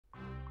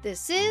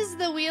This is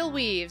The Wheel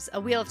Weaves, a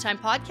Wheel of Time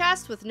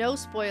podcast with no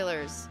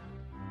spoilers.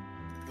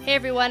 Hey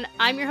everyone,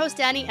 I'm your host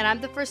Dani, and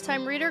I'm the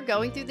first-time reader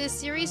going through this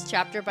series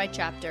chapter by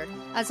chapter.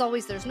 As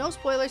always, there's no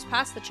spoilers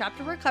past the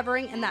chapter we're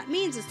covering, and that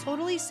means it's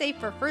totally safe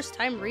for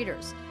first-time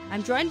readers.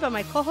 I'm joined by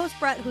my co-host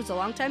Brett, who's a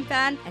longtime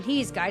fan, and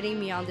he's guiding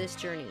me on this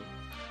journey.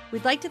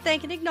 We'd like to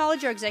thank and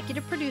acknowledge our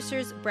executive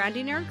producers,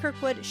 Brandy and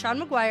Kirkwood,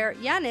 Sean McGuire,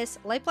 Yanis,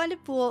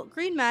 LightBlindedFool,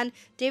 Greenman,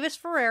 Deyvis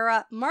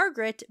Ferreira,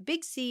 Margaret,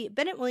 Big C,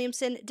 Bennett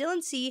Williamson,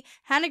 Dylan C,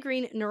 Hannah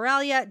Green,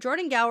 Noralia,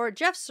 Jordan Gower,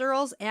 Geof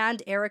Searles,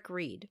 and Erik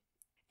Reed.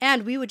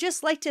 And we would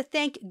just like to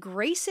thank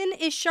Greysin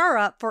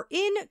Ishara for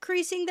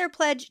increasing their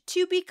pledge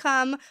to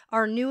become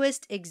our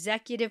newest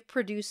executive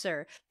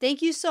producer.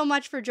 Thank you so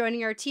much for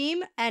joining our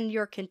team and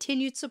your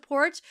continued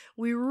support.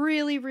 We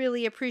really,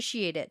 really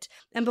appreciate it.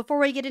 And before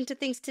we get into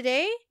things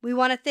today, we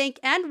want to thank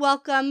and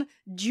welcome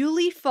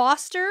Julie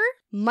Foster,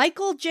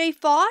 Michael J.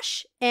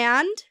 Fosh,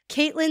 and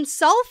Caitlin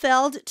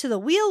Salfeld to the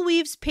Wheel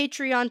Weaves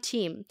Patreon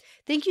team.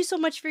 Thank you so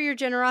much for your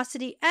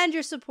generosity and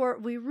your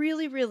support. We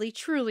really, really,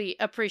 truly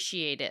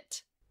appreciate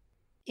it.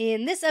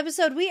 In this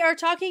episode, we are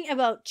talking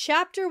about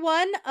Chapter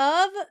 1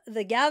 of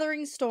The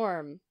Gathering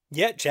Storm.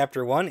 Yeah,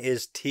 Chapter 1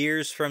 is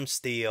Tears from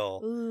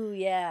Steel. Ooh,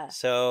 yeah.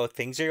 So,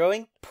 things are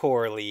going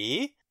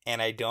poorly,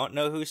 and I don't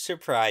know who's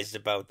surprised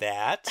about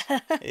that.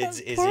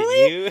 Is it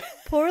you?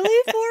 Poorly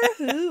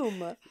for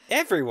whom?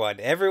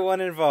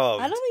 Everyone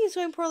involved. I don't think it's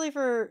going poorly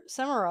for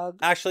Semarog.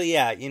 Actually,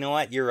 yeah, you know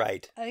what? You're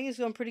right. I think it's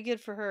going pretty good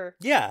for her.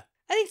 Yeah.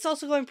 I think it's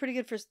also going pretty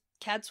good for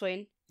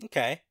Cadswain.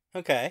 Okay.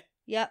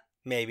 Yep.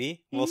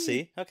 Maybe. We'll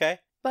see. Okay.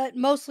 But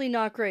mostly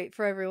not great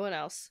for everyone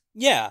else.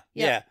 Yeah.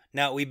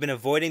 Now, we've been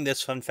avoiding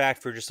this fun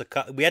fact for just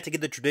we have to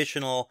get the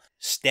traditional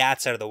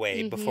stats out of the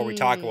way before we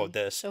talk about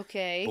this.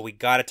 Okay. But we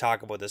got to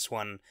talk about this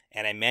one.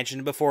 And I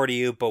mentioned it before to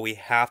you, but we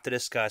have to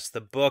discuss the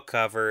book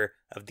cover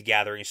of The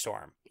Gathering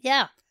Storm.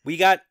 Yeah.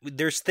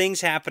 There's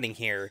things happening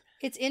here.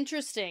 It's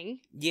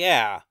interesting.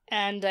 Yeah.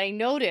 And I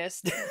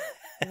noticed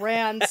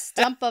Rand's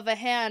stump of a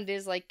hand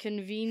is like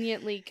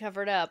conveniently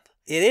covered up.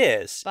 It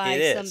is.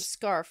 By some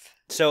scarf.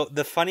 So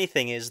the funny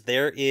thing is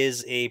there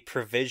is a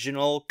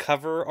provisional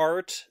cover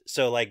art.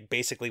 So like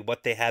basically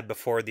what they had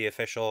before the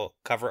official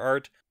cover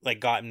art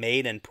like got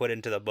made and put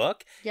into the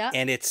book. Yeah.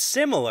 And it's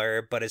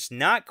similar, but it's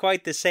not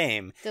quite the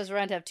same. Does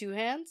Rand have two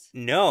hands?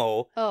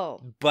 No.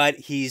 Oh. But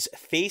he's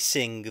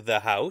facing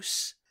the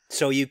house.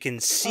 So you can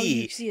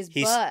see, you see his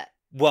butt.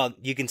 Well,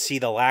 you can see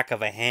the lack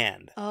of a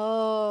hand.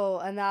 Oh,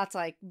 and that's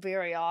like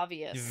very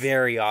obvious.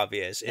 Very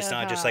obvious. It's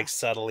not just like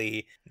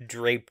subtly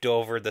draped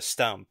over the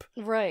stump.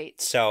 Right.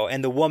 So,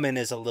 and the woman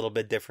is a little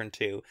bit different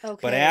too. Okay.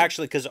 But I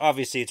actually, because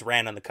obviously it's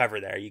Rand on the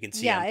cover there. You can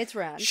see him it's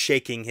Rand.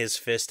 shaking his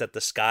fist at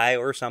the sky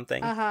or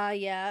something.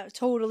 Yeah.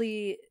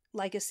 Totally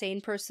like a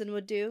sane person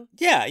would do.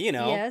 Yeah,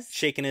 Yes.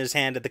 shaking his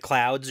hand at the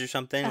clouds or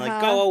something. Like,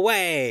 go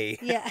away.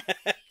 Yeah.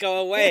 Go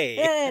away.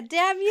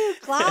 Damn you,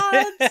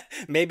 clouds.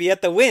 Maybe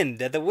at the wind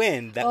that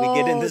we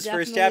get in this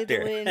first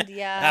chapter. The wind,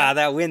 yeah.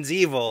 That wind's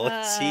evil.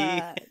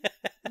 See?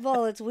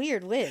 Well, it's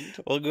weird wind.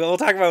 We'll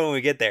talk about it when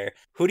we get there.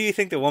 Who do you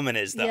think the woman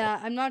is, though? Yeah,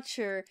 I'm not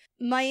sure.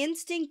 My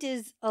instinct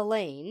is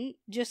Elaine,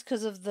 just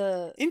because of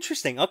the...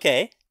 Interesting,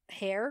 okay.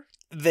 Hair.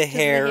 The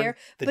hair,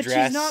 the but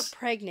dress. She's not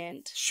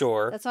pregnant.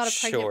 Sure. That's not a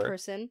pregnant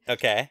person.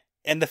 Okay.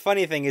 And the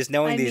funny thing is,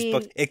 knowing these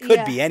books, it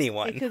could be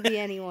anyone. It could be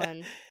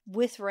anyone.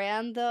 With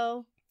Rand,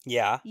 though?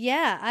 Yeah.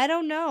 Yeah, I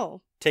don't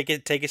know. Take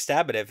a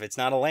stab at it. If it's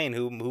not Elaine,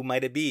 who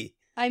might it be?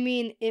 I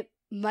mean, it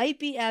might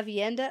be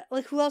Avienda.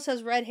 Like, who else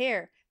has red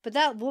hair? But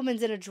that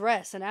woman's in a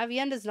dress, and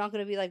Avienda's not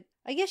going to be like...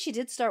 I guess she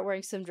did start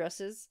wearing some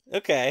dresses.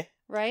 Okay.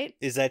 Right?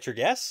 Is that your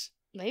guess?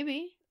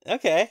 Maybe.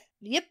 Okay.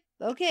 Yep.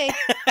 Okay.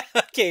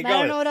 Okay, go I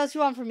don't know what else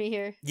you want from me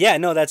here. Yeah,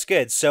 no, that's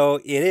good. So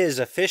it is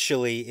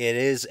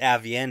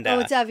Avienda. Oh,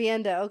 it's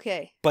Avienda.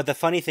 Okay. But the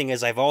funny thing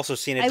is, I've also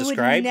seen it described.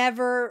 I would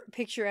never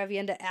picture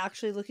Avienda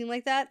actually looking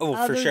like that. Oh,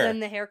 other for sure. than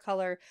the hair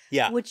color.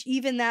 Yeah. Which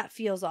even that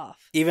feels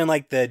off. Even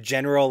like the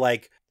general,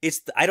 like,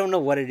 I don't know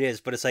what it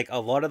is, but it's like a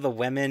lot of the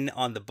women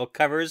on the book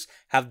covers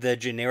have the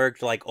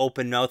generic, like,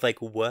 open mouth,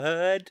 like,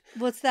 what?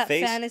 What's that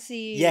face?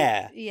 fantasy?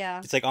 Yeah. Yeah.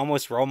 It's like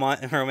almost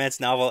romance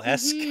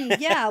novel-esque.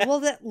 Mm-hmm. Yeah, well,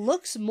 that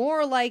looks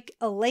more like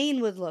Elaine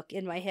would look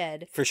in my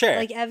head. For sure.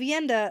 Like,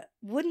 Avienda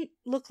wouldn't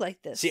look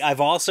like this. See, I've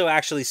also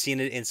actually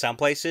seen it in some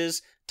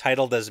places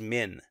titled as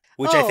Min,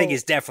 which I think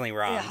is definitely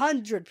wrong.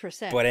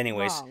 100%. But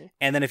anyways, wrong.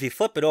 And then if you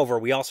flip it over,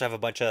 we also have a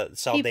bunch of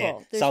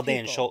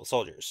Saldaean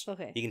soldiers.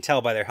 Okay. You can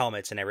tell by their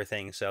helmets and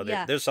everything, so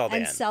there's Saldaean.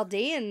 And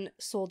Saldaean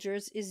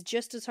soldiers is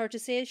just as hard to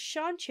say as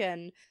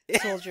Shanchen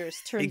soldiers,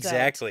 turns out.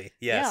 Exactly,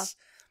 yes.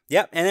 Yeah.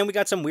 Yep, and then we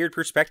got some weird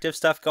perspective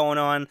stuff going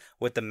on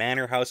with the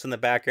manor house in the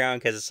background,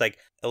 because it's like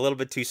a little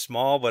bit too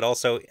small, but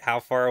also how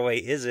far away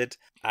is it?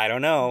 I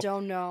don't know.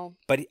 Don't know.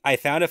 But I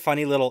found a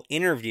funny little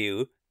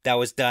interview that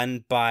was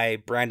done by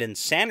Brandon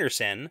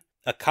Sanderson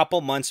a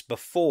couple months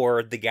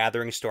before The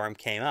Gathering Storm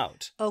came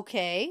out.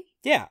 Okay.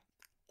 Yeah.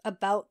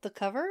 About the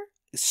cover?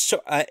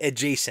 So,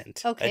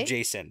 adjacent. Okay.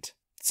 Adjacent.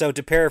 So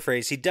to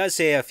paraphrase, he does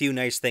say a few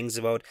nice things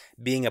about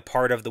being a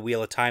part of the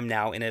Wheel of Time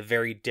now in a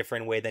very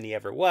different way than he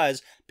ever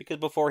was, because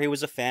before he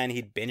was a fan,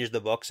 he'd binge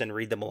the books and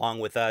read them along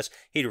with us.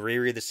 He'd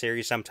reread the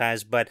series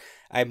sometimes, but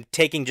I'm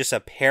taking just a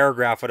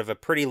paragraph out of a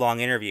pretty long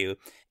interview,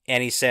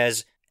 and he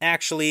says,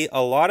 "Actually,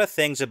 a lot of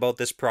things about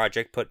this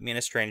project put me in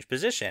a strange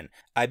position.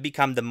 I've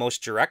become the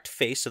most direct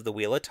face of the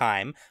Wheel of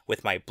Time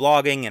with my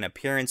blogging and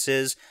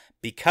appearances.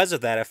 Because of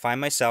that, I find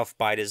myself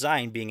by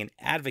design being an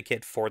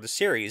advocate for the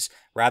series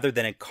rather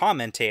than a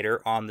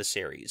commentator on the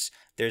series.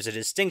 There's a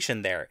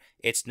distinction there.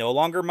 It's no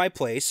longer my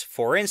place,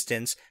 for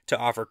instance, to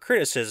offer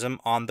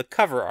criticism on the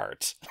cover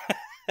art."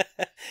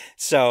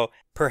 So,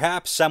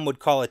 perhaps some would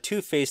call it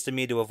two-faced of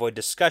me to avoid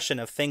discussion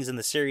of things in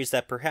the series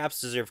that perhaps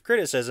deserve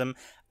criticism.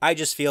 I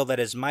just feel that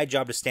it's my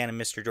job to stand in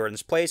Mr.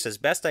 Jordan's place as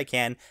best I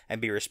can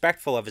and be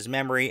respectful of his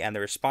memory and the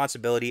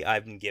responsibility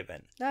I've been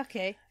given.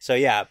 Okay. So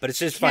yeah, but it's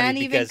just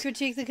funny because... Can't even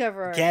critique the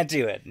cover art. Can't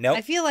do it. Nope.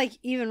 I feel like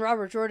even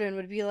Robert Jordan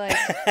would be like,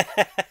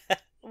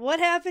 what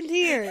happened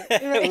here?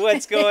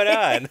 What's going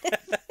on?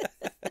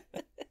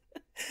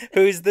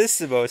 Who's this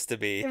supposed to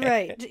be?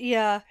 Right,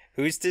 yeah.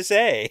 Who's to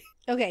say?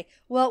 Okay,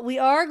 well, we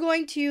are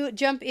going to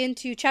jump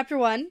into chapter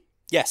 1.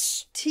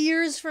 Yes.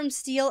 Tears from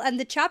Steel, and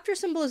the chapter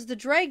symbol is the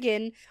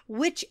dragon,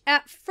 which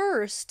at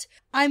first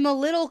I'm a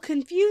little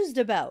confused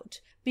about,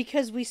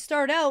 because we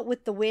start out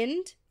with the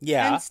wind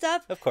and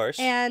stuff. Of course.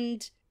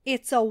 And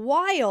it's a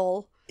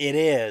while. It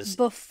is.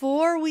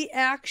 Before we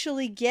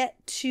actually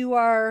get to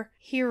our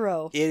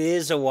hero. It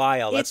is a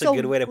while. That's a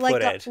good way to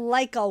put it.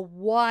 Like a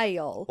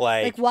while.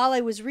 Like while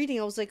I was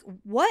reading, I was like,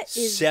 what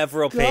is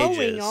several going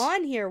pages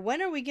on here?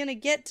 When are we going to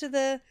get to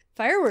the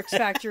fireworks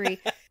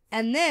factory?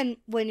 And then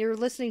when you're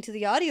listening to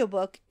the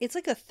audiobook, it's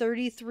like a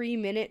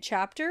 33-minute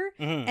chapter,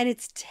 and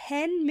it's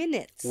 10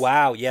 minutes.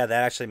 Wow, yeah,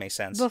 that actually makes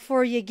sense.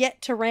 Before you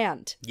get to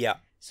Rand. Yeah.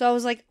 So I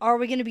was like, are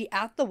we going to be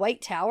at the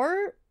White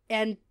Tower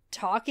and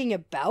talking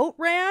about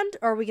Rand?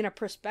 Or are we going to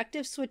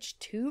perspective switch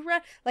to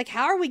Rand? Like,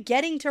 how are we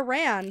getting to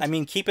Rand? I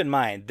mean, keep in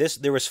mind,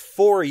 there was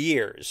 4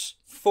 years.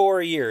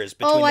 4 years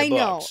between the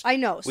books. I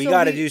know. We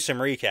got to do some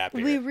recap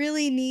here. We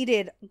really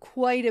needed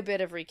quite a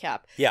bit of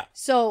recap. Yeah.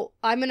 So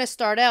I'm going to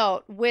start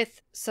out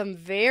with some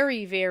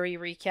very, very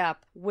recap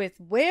with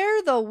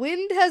Where the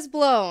Wind Has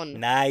Blown.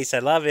 Nice. I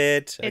love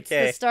it. It's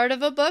the start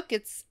of a book.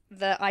 It's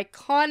the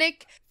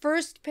iconic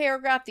first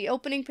paragraph, the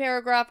opening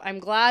paragraph. I'm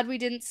glad we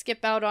didn't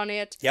skip out on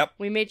it. Yep.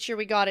 We made sure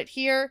we got it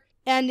here.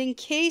 And in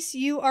case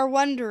you are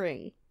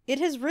wondering, it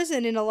has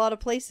risen in a lot of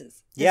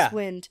places. This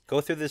wind. Go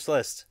through this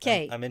list.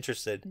 Okay. I'm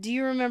interested. Do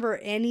you remember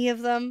any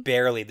of them?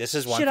 Barely. This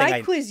is one thing Should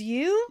I quiz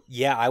you?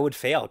 Yeah, I would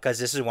fail, because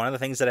this is one of the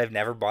things that I've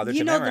never bothered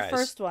to memorize. You know the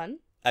first one.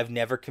 I've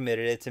never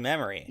committed it to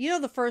memory. You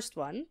know the first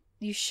one.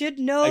 You should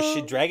know... I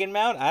should Dragon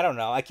Mount? I don't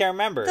know. I can't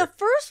remember. The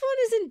first one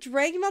isn't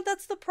Dragon Mount.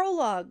 That's the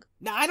prologue.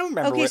 No, I don't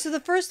remember. Okay, so the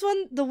first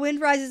one, The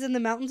Wind Rises in the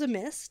Mountains of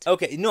Mist.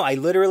 Okay, no, I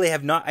literally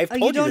have not... I've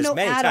told you this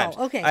many times.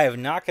 All. Okay. I have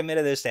not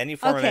committed this to any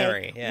form of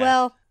memory. Yeah.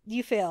 Well,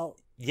 you fail.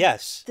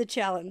 Yes. The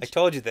challenge. I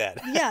told you that.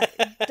 Yeah.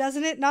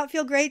 Doesn't it not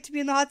feel great to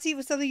be in the hot seat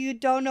with something you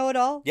don't know at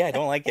all? Yeah, I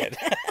don't like it.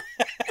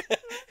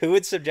 Who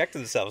would subject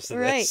themselves to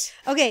this?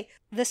 Right. Okay,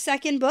 the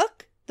second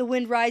book, The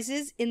Wind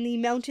Rises in the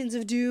Mountains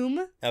of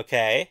Doom.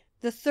 Okay.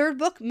 The third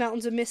book,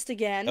 Mountains of Mist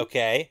again.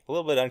 Okay. A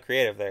little bit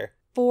uncreative there.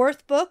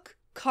 Fourth book,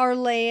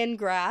 Carleon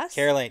Grass.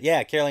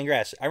 Carleon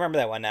Grass. I remember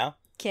that one now.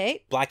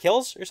 Okay. Black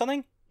Hills or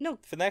something? No.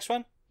 For the next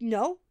one?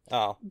 No.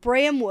 Oh.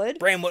 Bramwood.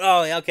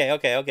 Oh,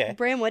 okay.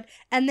 Bramwood.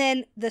 And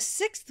then the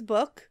sixth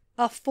book,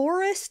 A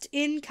Forest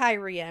in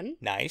Kyrian.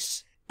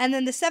 Nice. And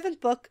then the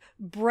seventh book,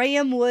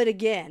 Bramwood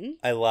again.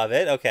 I love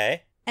it.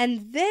 Okay.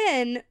 And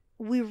then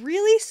we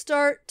really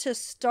start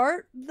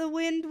the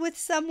wind with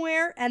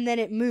somewhere, and then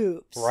it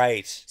moves.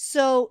 Right.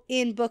 So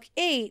in book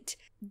 8,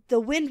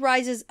 the wind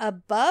rises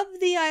above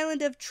the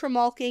island of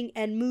Tremalking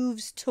and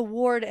moves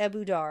toward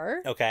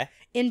Ebudar. Okay.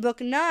 In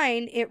book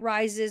 9, it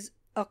rises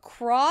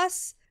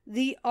across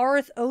the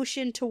Arth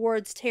Ocean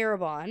towards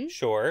Terabon.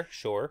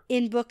 Sure.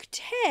 In book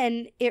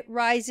 10, it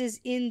rises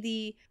in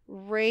the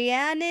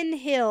Rhiannon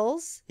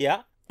Hills.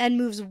 Yeah. And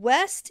moves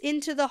west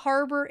into the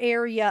harbor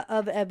area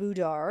of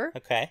Ebudar.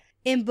 Okay.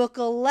 In book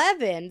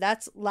 11,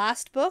 that's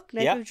last book,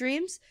 Night of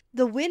Dreams,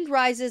 the wind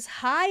rises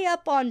high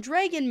up on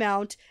Dragon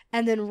Mount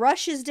and then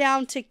rushes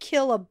down to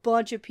kill a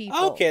bunch of people.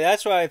 Okay,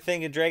 that's why I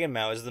think of Dragon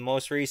Mount is the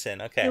most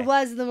recent. Okay. It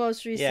was the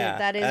most recent. Yeah,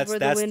 that is where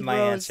the wind my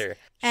rose. Answer.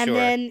 And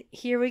then,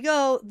 here we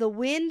go, the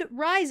wind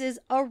rises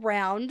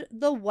around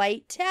the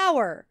White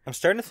Tower. I'm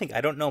starting to think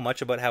I don't know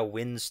much about how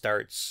wind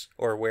starts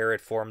or where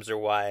it forms or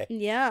why.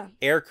 Yeah.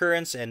 Air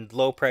currents and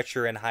low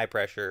pressure and high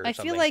pressure or I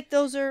something. feel like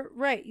those are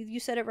right. You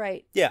said it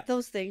right. Yeah.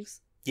 Those things.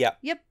 Yeah.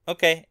 Yep.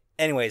 Okay.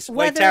 Anyways,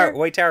 weather,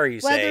 White Tower,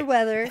 you say.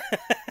 Weather.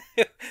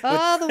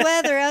 Oh, the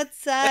weather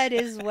outside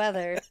is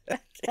weather.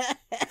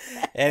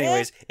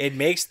 Anyways, it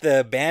makes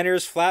the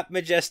banners flap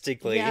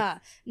majestically. Yeah.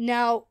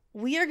 Now,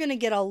 we are going to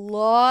get a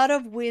lot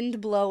of wind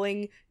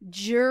blowing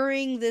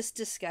during this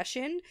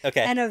discussion.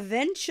 Okay. And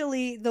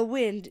eventually the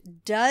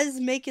wind does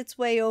make its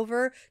way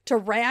over to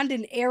Rand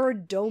and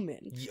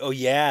Eridomen. Oh,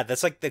 yeah.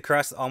 That's like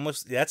that's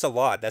a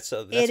lot. That's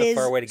a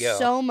far way to go.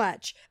 So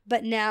much.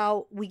 But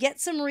now we get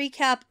some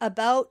recap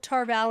about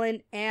Tar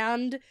Valon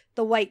and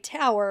the White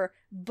Tower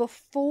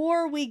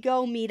before we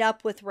go meet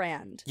up with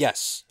Rand.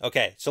 Yes.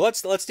 Okay. So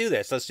let's do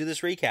this. Let's do this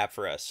recap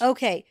for us.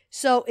 Okay.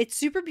 So it's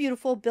super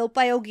beautiful, built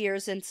by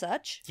Ogiers and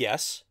such.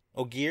 Yes.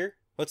 Ogier?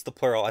 What's the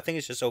plural? I think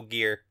it's just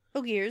Ogier.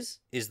 Ogiers.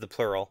 Is the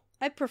plural.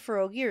 I prefer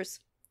Ogiers.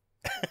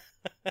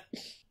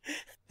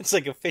 It's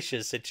like a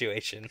fishes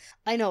situation.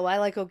 I know. I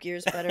like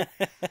Ogiers better.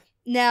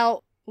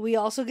 Now, we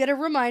also get a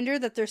reminder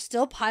that there's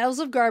still piles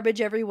of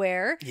garbage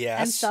everywhere.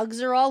 Yes. And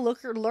thugs are all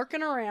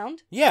lurking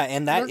around. Yeah,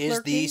 and that is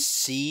lurking. the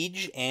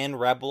siege and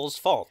rebels'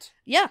 fault.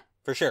 Yeah.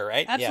 For sure,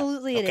 right?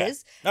 Absolutely yeah. it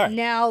is. All right.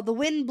 Now, the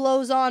wind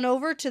blows on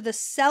over to the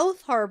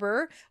South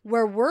Harbor,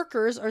 where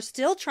workers are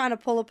still trying to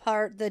pull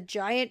apart the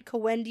giant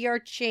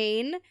Coendiar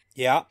chain.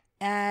 Yeah.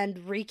 And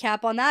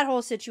recap on that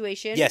whole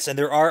situation. Yes, and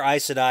there are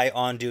Aes Sedai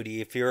on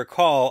duty. If you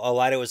recall,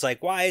 Elaida was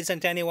like, why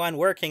isn't anyone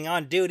working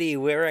on duty?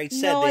 Where I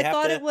said no, they I have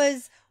thought to... it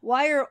was,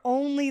 why are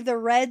only the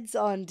Reds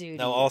on duty?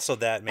 No, also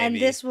that, maybe. And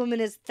this woman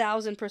is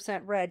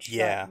 1,000% red. She's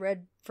got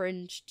red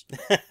fringed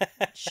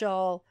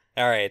shawl.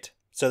 All right.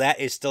 So that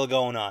is still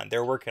going on.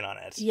 They're working on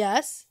it.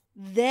 Yes.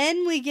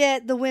 Then we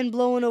get the wind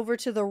blowing over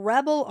to the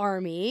rebel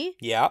army.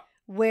 Yeah.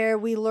 Where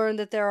we learn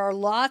that there are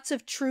lots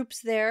of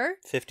troops there.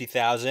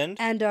 50,000.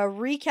 And a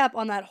recap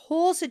on that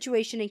whole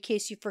situation in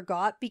case you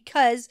forgot,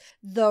 because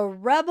the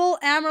rebel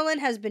Amyrlin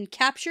has been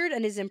captured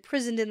and is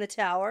imprisoned in the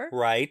tower.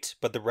 Right,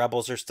 but the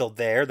rebels are still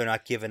there. They're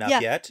not giving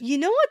up yet. You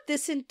know what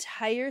this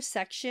entire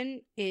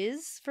section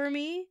is for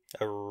me?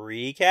 A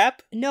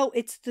recap? No,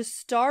 it's the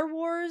Star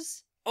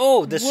Wars...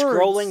 Oh, the words,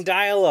 scrolling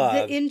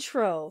dialogue. The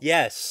intro.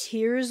 Yes.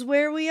 Here's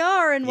where we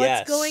are and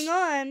what's going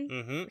on.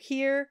 Mm-hmm.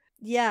 Here,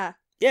 yeah.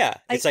 Yeah,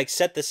 it's like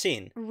set the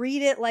scene.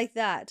 Read it like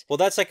that. Well,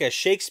 that's like a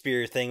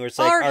Shakespeare thing where it's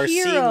like our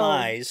scene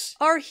lies.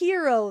 Our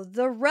hero,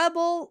 the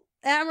rebel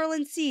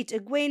Amyrlin seat,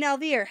 Egwene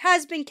Alvear,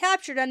 has been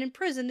captured and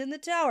imprisoned in the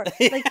tower.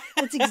 Like,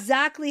 that's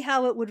exactly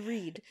how it would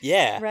read.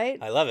 Yeah. Right?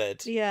 I love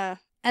it. Yeah.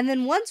 And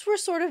then once we're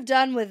sort of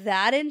done with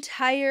that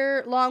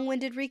entire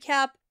long-winded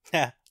recap.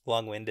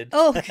 Long-winded.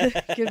 Oh,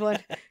 good one.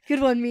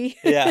 Good one, me.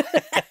 Yeah.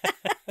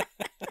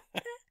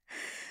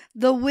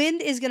 The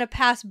wind is going to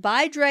pass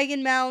by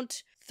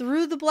Dragonmount,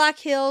 through the Black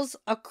Hills,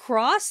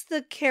 across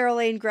the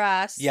Caroline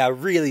grass. Yeah,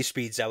 really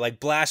speeds up. Like,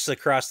 blasts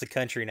across the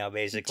country now,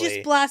 basically.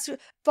 Just blasts.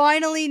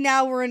 Finally,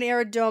 now we're in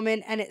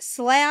Eridomen, and it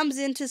slams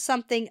into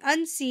something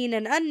unseen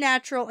and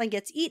unnatural and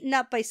gets eaten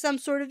up by some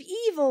sort of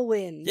evil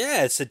wind.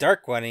 Yeah, it's the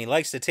dark one, and he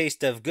likes the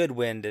taste of good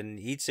wind and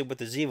eats it with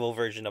his evil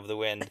version of the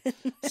wind.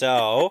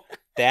 So,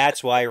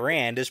 that's why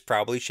Rand is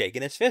probably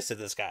shaking his fist at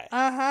this guy.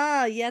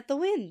 Yeah, the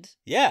wind.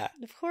 Yeah.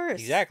 Of course.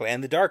 Exactly,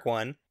 and the dark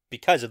one.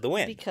 Because of the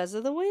wind. Because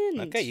of the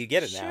wind. Okay, you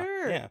get it now.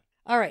 Sure. Yeah.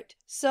 All right.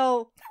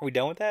 So. Are we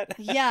done with that?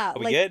 Yeah. Are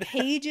we like good?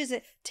 pages,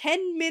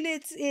 10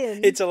 minutes in.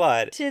 It's a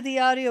lot. To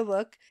the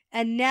audiobook.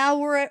 And now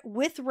we're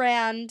with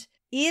Rand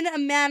in a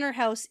manor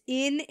house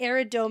in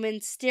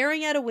Eridomen,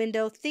 staring out a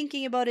window,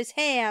 thinking about his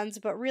hands,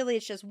 but really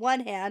it's just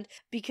one hand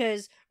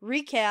because,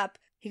 recap,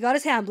 he got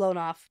his hand blown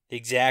off.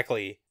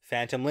 Exactly.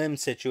 Phantom limb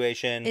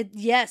situation.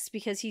 Yes,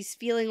 because he's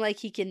feeling like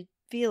he can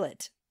feel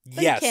it.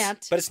 But yes, he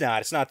can't. But it's not.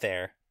 It's not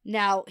there.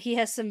 Now, he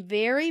has some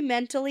very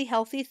mentally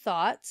healthy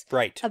thoughts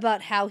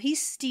about how he's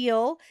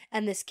steel,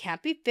 and this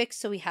can't be fixed,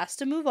 so he has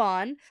to move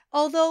on.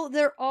 Although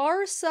there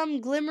are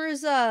some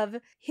glimmers of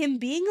him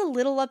being a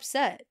little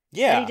upset.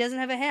 Yeah. That he doesn't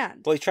have a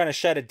hand. Well, he's trying to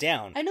shut it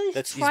down. I know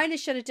he's trying to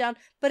shut it down,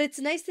 but it's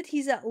nice that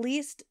he's at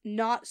least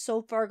not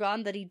so far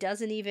gone that he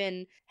doesn't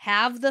even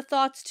have the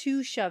thoughts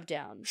to shove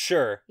down.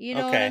 Sure. You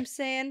know what I'm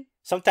saying?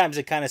 Sometimes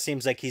it kind of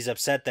seems like he's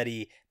upset that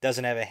he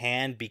doesn't have a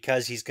hand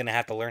because he's going to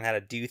have to learn how to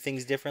do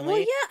things differently.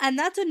 Well, yeah, and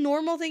that's a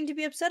normal thing to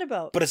be upset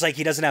about. But it's like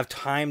he doesn't have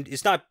time.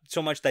 It's not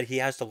so much that he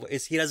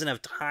doesn't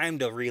have time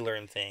to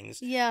relearn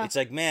things. Yeah. It's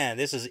like, man,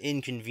 this is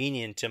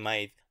inconvenient to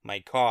my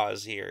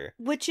cause here.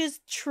 Which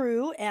is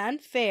true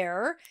and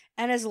fair.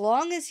 And as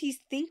long as he's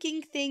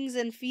thinking things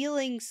and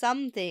feeling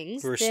some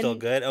things, we're still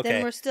good? Okay.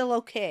 Then we're still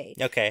okay.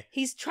 Okay.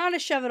 He's trying to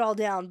shove it all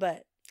down,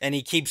 but... And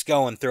he keeps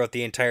going throughout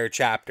the entire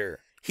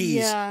chapter.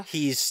 He's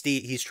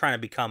trying to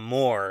become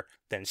more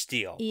than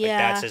steel. Yeah. Like,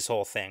 that's his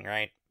whole thing,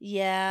 right?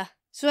 Yeah.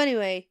 So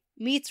anyway,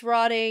 meat's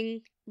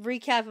rotting.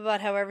 Recap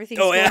about how everything's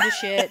going to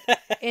shit.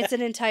 It's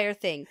an entire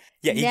thing.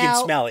 Yeah, he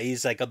can smell it.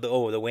 He's like,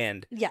 the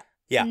wind. Yeah.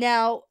 Yeah.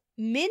 Now,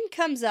 Min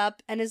comes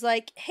up and is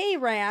like, hey,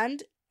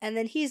 Rand. And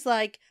then he's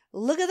like,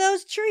 look at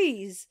those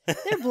trees.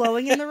 They're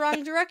blowing in the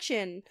wrong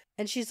direction.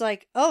 And she's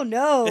like, oh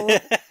no,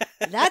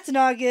 that's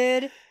not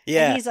good.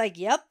 Yeah. And he's like,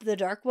 yep, the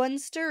dark one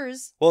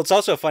stirs. Well, it's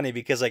also funny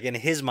because, like, in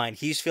his mind,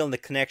 he's feeling the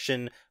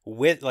connection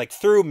with, like,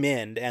 through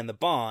Mind and the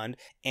bond.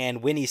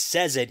 And when he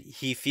says it,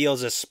 he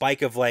feels a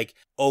spike of, like,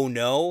 oh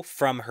no,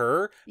 from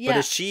her. Yeah, but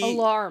is she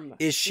alarm.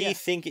 Is she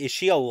Yeah. is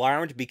she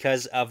alarmed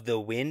because of the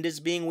wind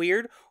is being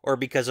weird, or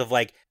because of,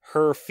 like,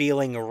 her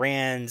feeling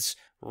Rand's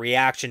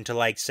reaction to,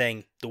 like,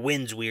 saying the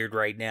wind's weird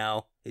right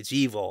now, it's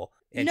evil,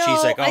 and no,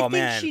 she's like, oh I think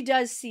man, she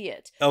does see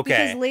it.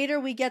 Okay. Because later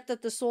we get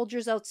that the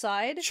soldiers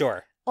outside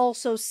sure,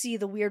 also see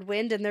the weird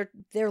wind, and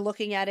they're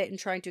looking at it and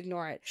trying to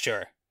ignore it.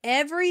 sure,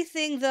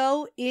 Everything,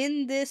 though,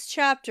 in this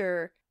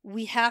chapter,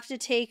 we have to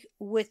take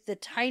with the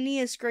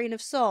tiniest grain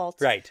of salt.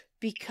 right.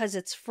 Because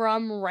it's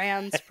from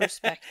Rand's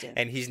perspective.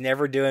 And he's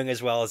never doing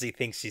as well as he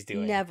thinks he's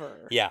doing.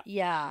 Never. Yeah.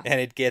 Yeah. And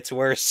it gets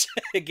worse.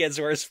 It gets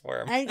worse for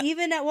him. And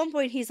even at one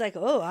point, he's like,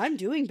 oh, I'm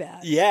doing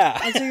bad. Yeah.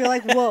 And so you're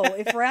like, whoa,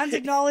 if Rand's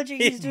acknowledging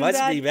he's doing must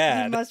bad, be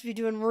bad. he must be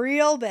doing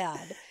real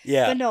bad.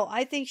 Yeah. But no,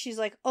 I think she's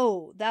like,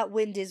 oh, that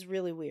wind is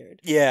really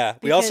weird. Yeah.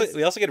 Because-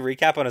 We also get a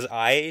recap on his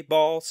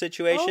eyeball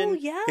situation. Oh,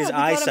 yeah. His we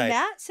eyesight. got a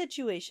Matt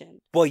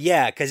situation. Well,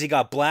 yeah, because he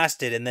got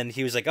blasted, and then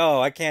he was like,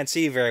 oh, I can't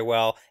see very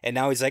well. And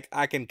now he's like,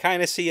 I can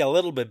kind of see a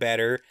little bit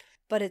better.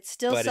 But it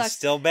still But sucks. it's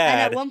still And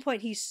bad. at one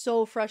point, he's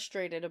so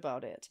frustrated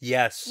about it.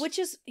 Yes. Which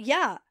is,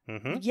 yeah.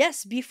 Mm-hmm.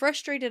 Yes, be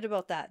frustrated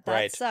about that. That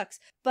Right. sucks.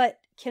 But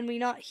can we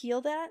not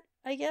heal that,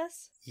 I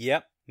guess?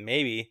 Yep.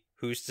 Maybe.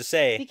 Who's to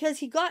say? Because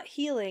he got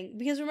healing.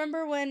 Because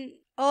remember when...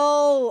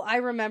 Oh, I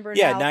remember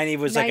Yeah, now. Nynaeve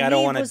was like, I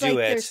don't want to was do like,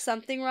 it. There's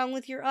something wrong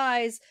with your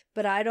eyes,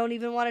 but I don't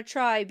even want to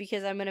try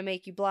because I'm going to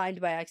make you blind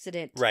by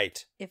accident.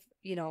 Right. If,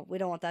 we don't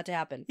want that to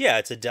happen. Yeah,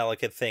 it's a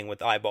delicate thing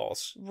with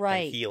eyeballs.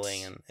 Right. And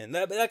healing. And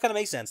that kind of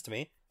makes sense to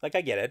me. Like,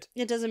 I get it.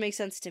 It doesn't make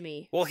sense to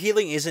me. Well,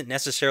 healing isn't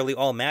necessarily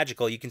all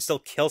magical. You can still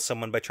kill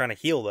someone by trying to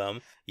heal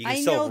them. You can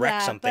I still know wreck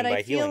that, something but by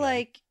I feel healing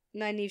like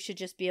Nynaeve should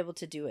just be able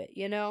to do it,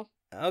 them.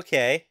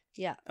 Okay.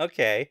 Yeah.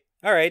 Okay.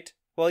 All right.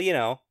 Well,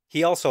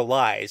 he also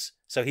lies.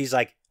 So he's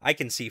like, I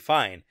can see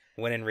fine.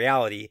 When in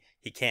reality,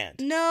 he can't.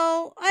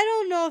 No, I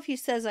don't know if he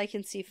says I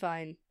can see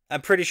fine. I'm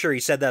pretty sure he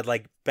said that,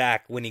 like,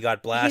 back when he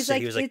got blasted.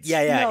 He was like,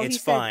 yeah, no, it's he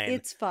said, fine.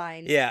 it's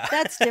fine. Yeah.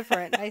 That's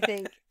different, I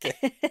think.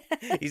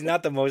 He's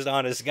not the most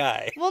honest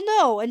guy. Well,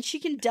 no, and she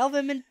can delve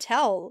him and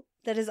tell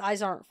that his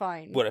eyes aren't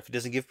fine. What if he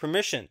doesn't give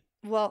permission?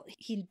 Well,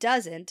 he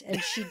doesn't,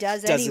 and she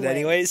does Does it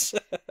anyways?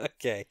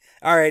 Okay.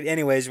 All right,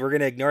 anyways, we're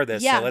going to ignore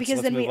this. Yeah, so let's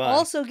because then we move on.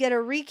 also get a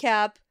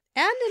recap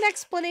and an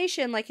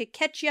explanation, like a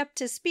catch you up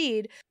to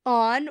speed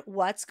on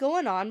what's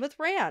going on with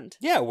Rand.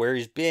 Yeah, where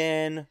he's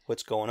been,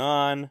 what's going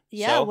on.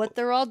 Yeah, So, what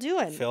they're all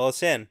doing. fill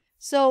us in.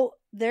 So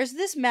there's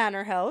this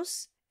manor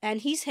house,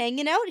 and he's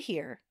hanging out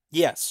here.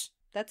 Yes.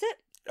 That's it.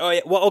 Oh,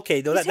 yeah. Well,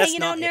 okay. Though He's that's hanging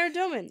not out in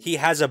Naradomin. He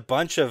has a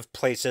bunch of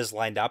places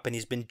lined up, and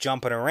he's been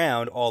jumping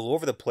around all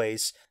over the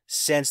place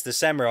since the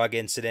Semrog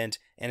incident,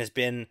 and it's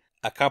been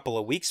a couple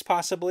of weeks,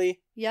 possibly.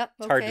 Yep,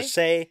 It's okay. hard to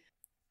say.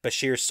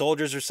 Bashir's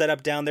soldiers are set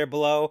up down there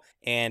below,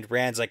 and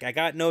Rand's like, I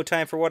got no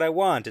time for what I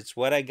want. It's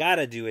what I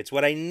gotta do. It's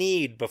what I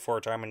need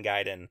before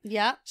Tarmangaiden.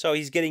 Yeah. So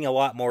he's getting a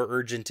lot more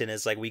urgent in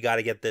his, like, we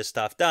gotta get this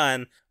stuff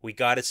done. We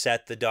gotta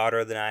set the Daughter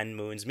of the Nine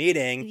Moons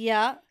meeting.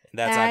 Yeah.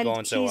 That's and not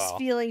going so well. he's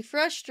feeling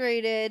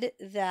frustrated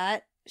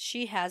that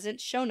she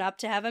hasn't shown up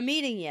to have a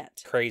meeting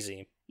yet.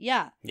 Crazy.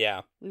 Yeah.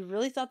 Yeah. We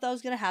really thought that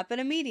was going to happen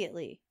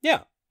immediately.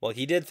 Yeah. Well,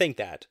 he did think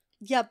that.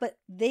 Yeah, but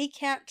they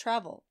can't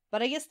travel.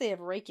 But I guess they have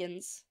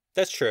Rakins.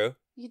 That's true.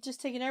 You could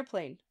just take an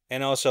airplane.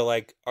 And also,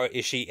 like,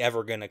 is she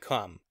ever gonna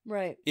come?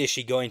 Right. Is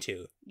she going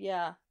to?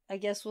 Yeah. I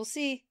guess we'll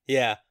see.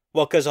 Yeah.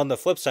 Well, because on the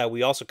flip side,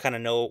 we also kind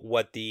of know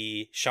what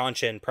the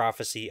Shanshan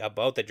prophecy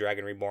about the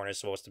Dragon Reborn is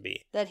supposed to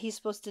be. That he's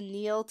supposed to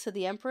kneel to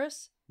the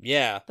Empress,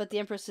 Yeah. but the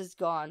Empress is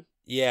gone.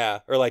 Yeah.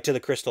 Or, like, to the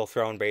Crystal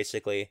Throne,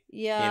 basically.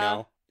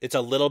 Yeah. It's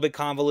a little bit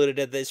convoluted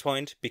at this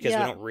point because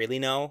Yeah. we don't really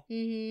know.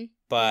 Mm-hmm.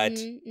 But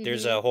Mhm,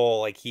 there's mhm. a whole,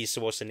 like, he's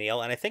supposed to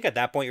kneel. And I think at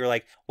that point, you're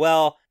like,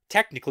 well,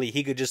 technically,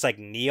 he could just, like,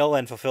 kneel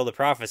and fulfill the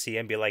prophecy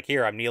and be like,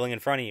 here, I'm kneeling in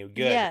front of you.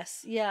 Good.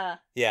 Yes, yeah.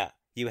 Yeah.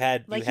 You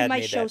had Like, you he had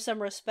might made show that.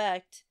 some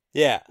respect.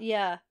 Yeah.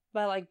 Yeah.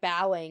 By, like,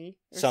 bowing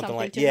or Something something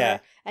like- to yeah.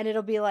 her. And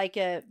it'll be like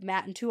a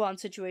Matt and Tuon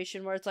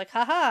situation where it's like,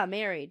 haha,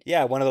 married.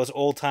 Yeah, one of those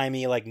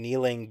old-timey, like,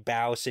 kneeling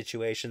bow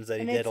situations that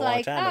he And did it's a long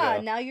like, time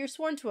ago. now you're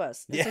sworn to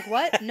us. It's Yeah. like,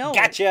 what? No.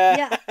 Gotcha!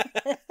 Yeah.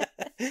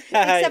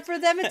 Except for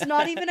them, it's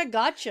not even a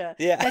gotcha.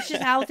 Yeah. That's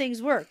just how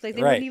things work. Like,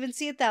 they Right. wouldn't even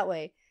see it that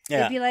way.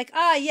 Yeah. They'd be like,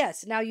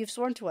 yes, now you've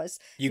sworn to us.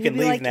 You And can you'd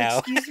be leave like, now.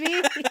 Excuse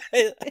me?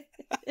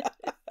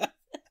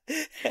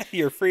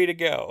 You're free to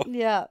go.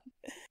 Yeah.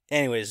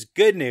 Anyways,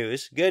 good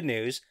news. Good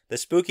news. The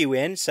spooky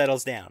wind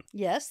settles down.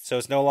 Yes. So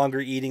it's no longer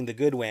eating the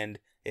good wind.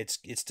 It's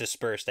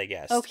dispersed, I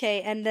guess.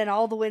 Okay, and then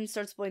all the wind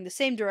starts blowing the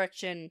same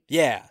direction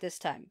Yeah. this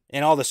time.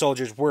 And all the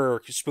soldiers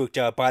were spooked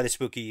out by the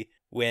spooky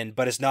wind,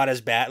 but it's not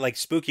as bad. Like,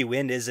 spooky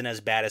wind isn't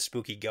as bad as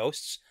spooky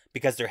ghosts,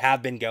 because there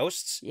have been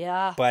ghosts,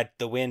 Yeah. but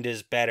the wind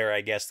is better,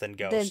 I guess, than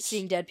ghosts. Than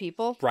seeing dead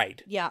people.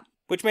 Right. Yeah.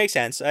 Which makes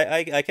sense.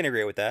 I can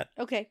agree with that.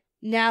 Okay.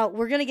 Now,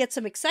 we're going to get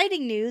some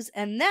exciting news,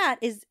 and that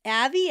is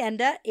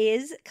Avienda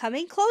is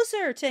coming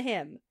closer to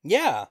him.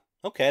 Yeah.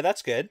 Okay,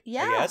 that's good.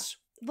 Yeah. I guess.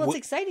 Well, it's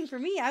exciting for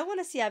me. I want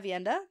to see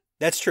Avienda.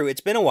 That's true.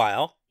 It's been a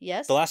while.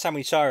 Yes. The last time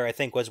we saw her, I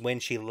think, was when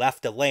she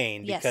left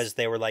Elaine Yes. because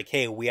they were like,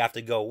 hey, we have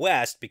to go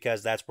west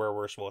because that's where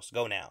we're supposed to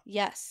go now.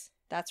 Yes,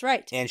 that's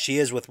right. And she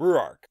is with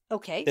Ruark.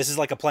 Okay. This is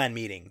like a planned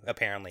meeting,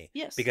 apparently.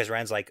 Yes. Because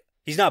Rand's like,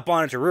 he's not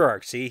bonded to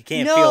Ruark, see? He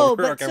can't no, feel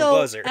but Ruark any so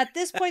closer. at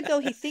this point, though,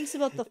 he thinks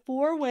about the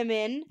 4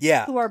 women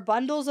Yeah. who are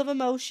bundles of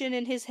emotion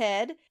in his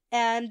head.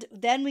 And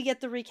then we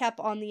get the recap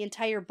on the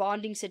entire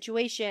bonding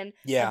situation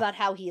about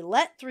how he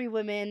let 3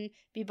 women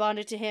be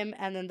bonded to him,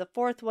 and then the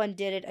 4th one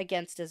did it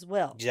against his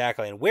will.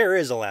 Exactly. And where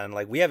is Elaine?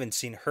 Like, we haven't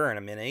seen her in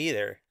a minute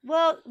either.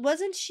 Well,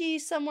 wasn't she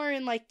somewhere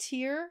in, like,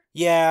 Tyr?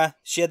 Yeah.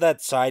 She had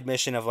that side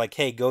mission of like,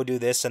 hey, go do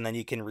this, and then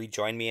you can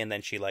rejoin me, and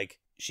then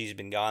she's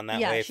been gone that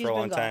way for a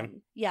long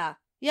time. Yeah.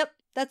 Yep,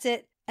 that's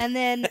it. And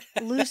then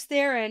Luce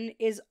Theron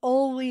is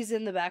always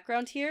in the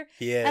background here.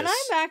 He is. And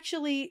I'm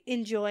actually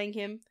enjoying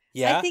him.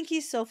 Yeah? I think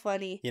he's so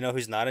funny. You know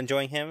who's not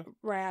enjoying him?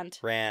 Rand.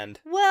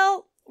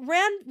 Well,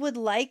 Rand would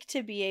like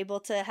to be able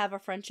to have a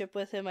friendship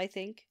with him, I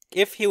think.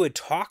 If he would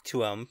talk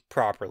to him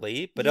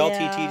properly, but Yeah.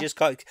 LTT just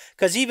called...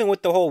 Because even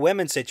with the whole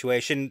women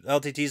situation,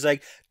 LTT's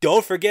like,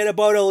 don't forget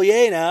about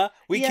Olenna.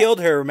 We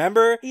killed her,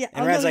 remember? Yeah,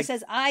 and Rand's he like,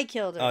 says, I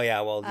killed her. oh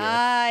yeah, well, yeah.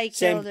 I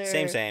killed her.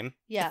 Same.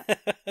 Yeah.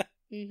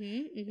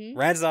 Mm-hmm.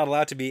 Rand's not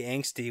allowed to be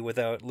angsty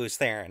without Luce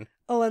Theron.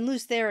 Oh, and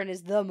Luce Theron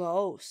is the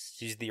most.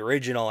 She's the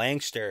original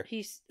angster.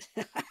 He's...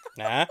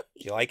 Nah?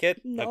 You like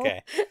it? No.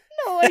 Okay.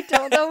 No, I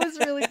don't. That was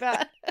really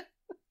bad.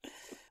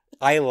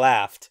 I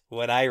laughed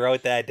when I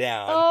wrote that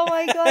down. Oh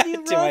my god,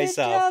 you to wrote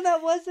myself. it down.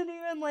 That wasn't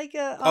even like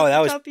a... Oh, that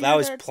was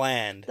planned.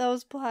 planned. That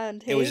was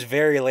planned. Hey? It was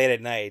very late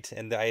at night,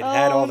 and I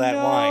had all that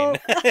wine.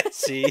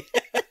 See?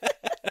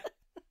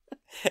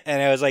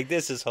 And I was like,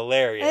 this is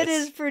hilarious. It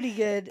is pretty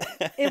good.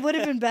 It would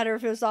have been better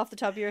if it was off the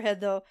top of your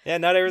head, though. Yeah,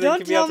 not everything Don't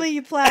can be tell me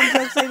you planned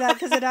jokes like that,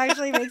 because it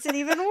actually makes it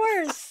even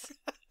worse.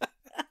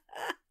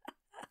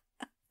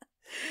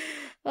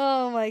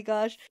 Oh my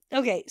gosh.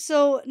 Okay,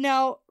 so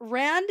now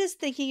Rand is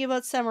thinking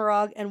about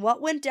Semirog and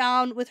what went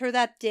down with her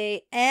that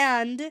day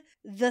and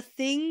the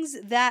things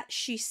that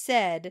she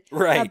said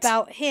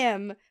about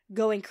him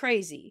going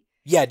crazy.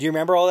 Yeah, do you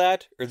remember all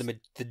that? Or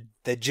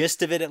the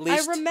gist of it, at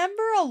least? I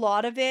remember a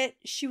lot of it.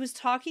 She was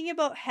talking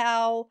about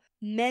how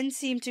men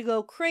seem to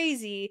go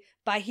crazy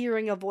by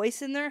hearing a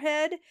voice in their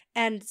head,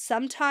 and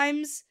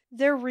sometimes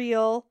they're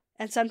real,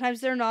 and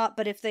sometimes they're not,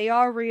 but if they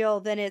are real,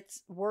 then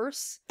it's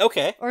worse.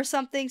 Okay. Or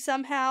something,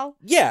 somehow.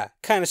 Yeah,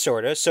 kind of,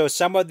 sort of. So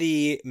some of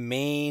the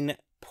main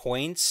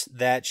points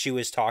that she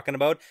was talking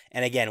about,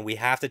 and again, we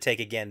have to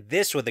take,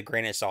 this with a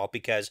grain of salt,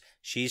 because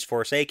she's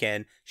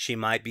Forsaken, she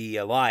might be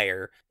a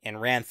liar, and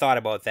Rand thought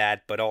about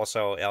that, but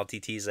also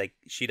LTT's like,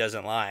 she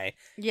doesn't lie.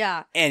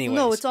 Yeah. Anyways.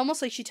 No, it's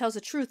almost like she tells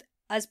the truth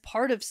as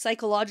part of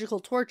psychological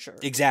torture.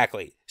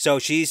 Exactly. So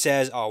she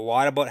says a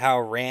lot about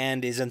how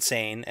Rand is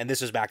insane, and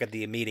this was back at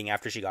the meeting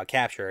after she got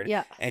captured.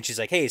 Yeah. And she's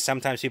like, hey,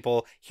 sometimes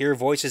people hear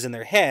voices in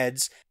their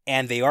heads,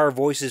 and they are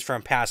voices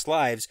from past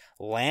lives.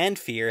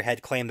 Lanfear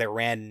had claimed that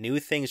Rand knew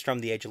things from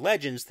the Age of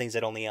Legends, things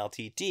that only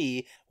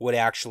LTT would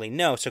actually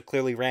know. So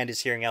clearly Rand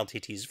is hearing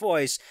LTT's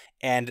voice,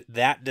 and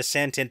that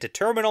descent into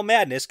terminal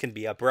madness can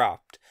be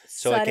abrupt.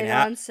 So it can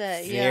happen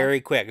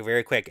very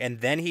quick.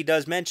 And then he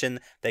does mention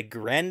that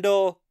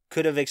Grendel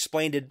could have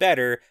explained it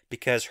better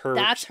because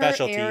That's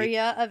specialty, her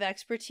area of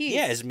expertise.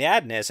 Yeah, is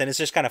madness. And it's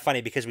just kind of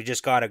funny because we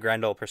just got a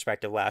Grendel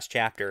perspective last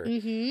chapter.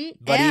 Mm-hmm.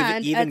 But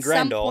and even at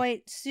Grendel, some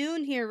point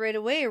soon here, right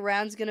away,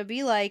 Rand's going to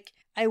be like,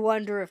 I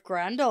wonder if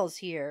Grendel's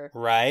here.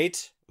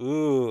 Right?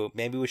 Ooh,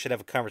 maybe we should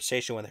have a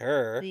conversation with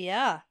her.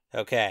 Yeah.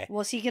 Okay.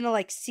 Was he going to,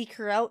 like, seek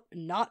her out,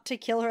 not to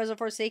kill her as a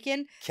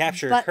Forsaken?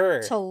 Capture but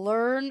her. to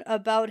learn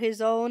about his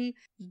own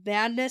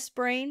madness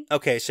brain?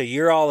 Okay, so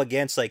you're all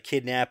against, like,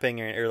 kidnapping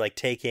or like,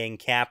 taking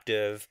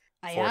captive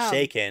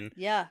Forsaken. Am.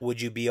 Yeah.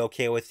 Would you be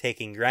okay with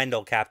taking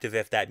Grendel captive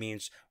if that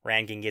means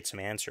Rand can get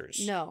some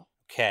answers? No.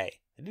 Okay.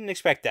 I didn't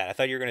expect that. I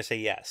thought you were going to say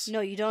yes.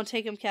 No, you don't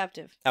take him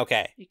captive.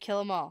 Okay. You kill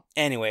them all.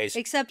 Anyways.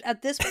 Except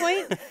at this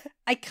point,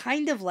 I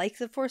kind of like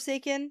the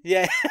Forsaken.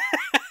 Yeah.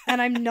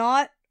 And I'm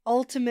not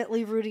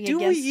ultimately rooting against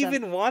them. Do we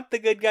even want the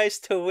good guys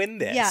to win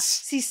this? Yeah.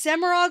 See,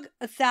 Semirog,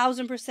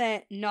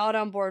 1,000% not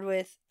on board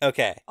with.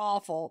 Okay.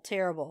 Awful,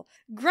 terrible.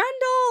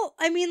 Grendel,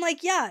 I mean,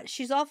 like, yeah,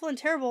 she's awful and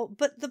terrible,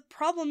 but the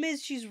problem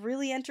is she's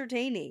really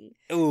entertaining.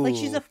 Ooh. Like,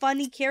 she's a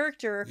funny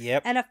character.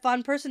 Yep. And a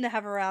fun person to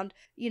have around,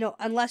 you know,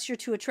 unless you're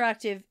too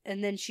attractive,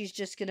 and then she's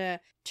just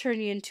gonna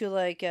turn you into,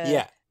 like,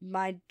 a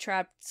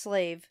mind-trapped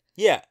slave.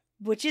 Yeah.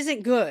 Which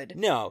isn't good.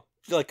 No.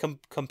 Like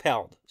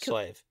compelled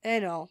slave. I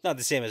know. Not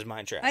the same as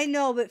mind trap. I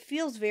know, but it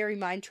feels very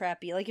mind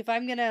trappy. Like if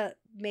I'm gonna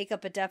make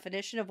up a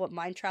definition of what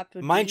mind trap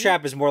would be. Mind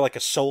trap is more like a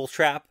soul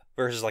trap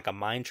versus like a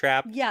mind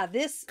trap. Yeah,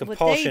 this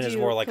compulsion is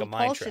more like a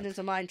mind trap. Compulsion is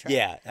a mind trap.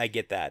 Yeah, I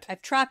get that.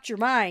 I've trapped your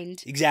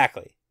mind.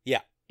 Exactly.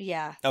 Yeah.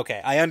 Yeah.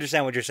 Okay, I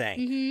understand what you're saying.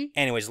 Mm-hmm.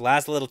 Anyways,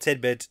 last little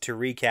tidbit to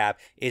recap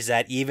is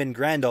that even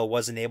Grendel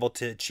wasn't able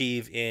to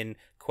achieve in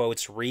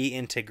quotes,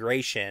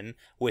 reintegration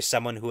with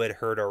someone who had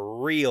heard a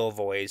real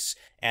voice,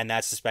 and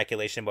that's the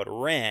speculation about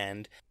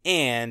Rand.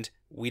 And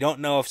we don't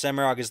know if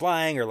Semirog is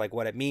lying or like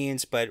what it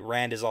means, but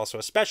Rand is also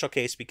a special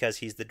case because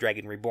he's the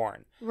Dragon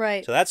Reborn.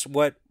 Right. So that's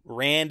what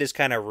Rand is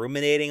kind of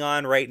ruminating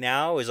on right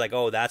now, is like,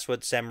 oh, that's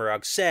what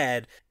Semirog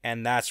said,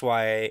 and that's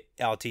why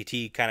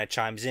LTT kind of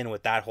chimes in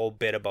with that whole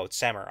bit about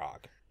Semirog.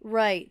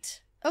 Right.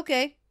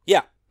 Okay.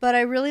 Yeah. But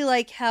I really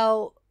like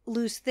how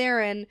Lews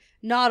Therin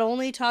not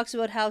only talks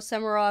about how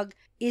Semirog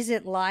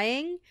isn't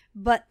lying,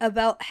 but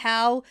about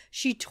how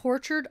she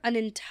tortured an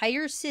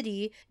entire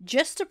city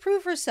just to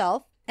prove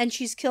herself, and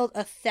she's killed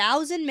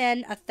 1,000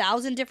 men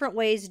 1,000 different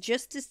ways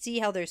just to see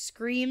how their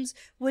screams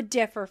would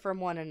differ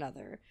from one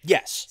another.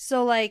 Yes.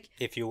 So, like,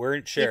 if you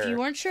weren't sure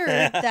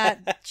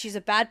that she's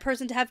a bad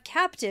person to have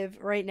captive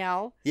right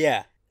now,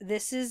 yeah,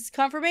 this is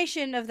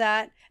confirmation of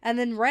that. And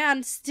then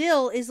Rand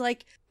still is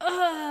like,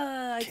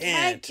 I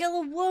can't kill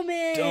a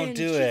woman. Don't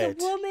do it.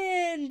 She's a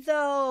woman,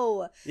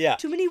 though. Yeah.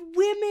 Too many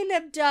women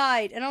have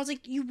died. And I was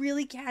like, you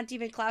really can't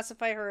even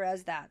classify her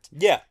as that.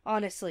 Yeah.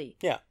 Honestly.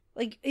 Yeah.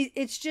 Like,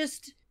 it's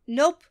just,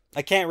 nope.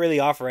 I can't really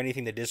offer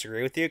anything to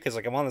disagree with you because,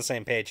 like, I'm on the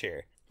same page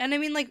here. And I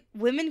mean, like,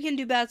 women can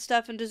do bad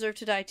stuff and deserve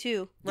to die,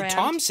 too. Rand.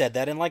 Tom said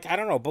that in, like, I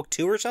don't know, book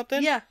 2 or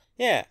something? Yeah.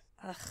 Yeah.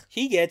 Ugh.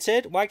 He gets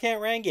it. Why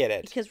can't Rand get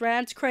it? Because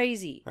Rand's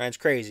crazy. Rand's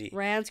crazy,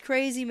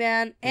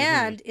 man. Mm-hmm.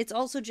 And it's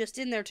also just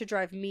in there to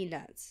drive me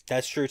nuts.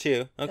 That's true,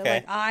 too. Okay. So,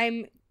 like,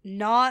 I'm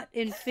not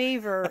in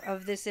favor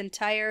of this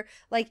entire,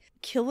 like,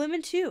 kill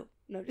women, too.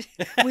 No,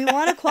 we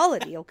want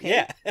equality, okay?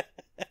 Yeah.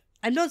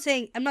 I'm not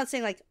saying,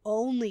 like,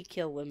 only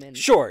kill women.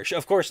 Sure,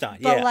 of course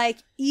not. But, yeah. like,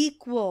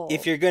 equal.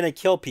 If you're going to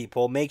kill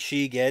people, make sure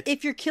you get...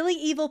 If you're killing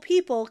evil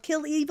people,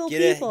 kill evil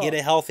people. Get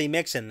a healthy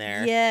mix in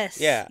there.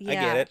 Yes. Yeah, I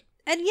get it.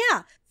 And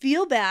yeah,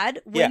 feel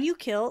bad when you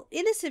kill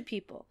innocent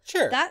people.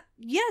 Sure.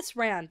 Yes,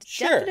 Rand.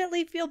 Sure.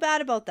 Definitely feel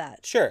bad about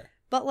that. Sure.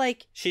 But,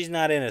 like... she's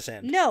not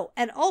innocent. No,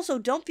 and also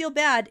don't feel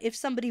bad if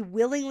somebody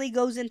willingly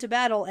goes into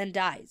battle and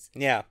dies.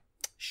 Yeah.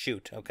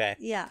 Shoot, okay.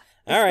 Yeah.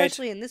 All right.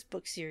 Especially in this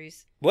book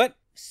series. What?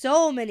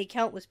 So many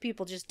countless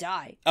people just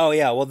die. Oh,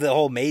 yeah, well, the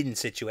whole maiden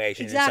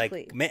situation.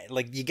 Exactly. It's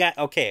like you got...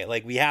 okay,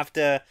 like, we have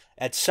to,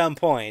 at some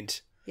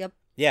point... Yep.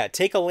 Yeah,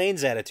 take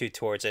Elaine's attitude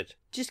towards it.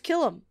 Just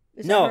kill him.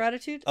 Is no, that her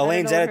attitude?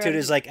 Elaine's attitude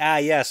is like,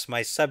 yes,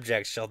 my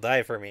subjects shall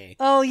die for me.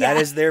 Oh, yeah.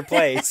 That is their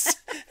place.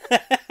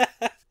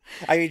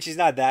 I mean, she's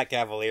not that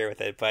cavalier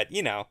with it, but,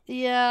 you know.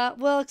 Yeah,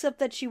 well, except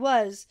that she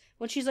was.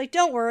 When she's like,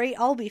 don't worry,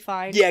 I'll be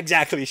fine. Yeah,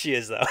 exactly, she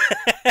is, though.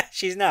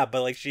 She's not,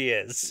 but, like, she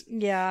is.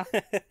 Yeah.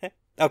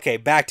 Okay,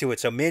 back to it.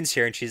 So Min's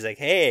here, and she's like,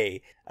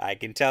 hey, I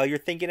can tell you're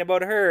thinking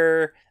about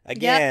her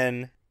again.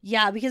 Yep.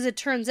 Yeah, because it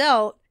turns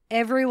out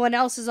everyone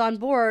else is on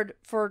board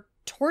for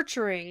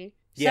torturing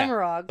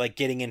Semirog. Like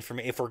getting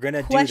information. If we're going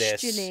to do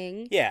this.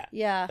 Questioning. Yeah.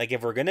 Yeah. Like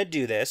if we're going to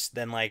do this,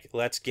 then like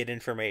let's get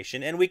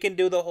information. And we can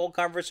do the whole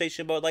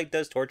conversation about like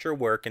does torture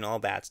work and all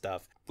that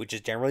stuff. Which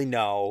is generally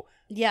no.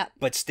 Yeah.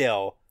 But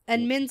still.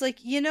 And Min's like,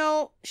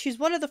 she's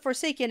one of the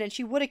Forsaken and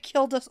she would have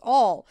killed us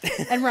all.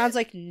 And Rand's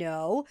like,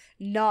 no,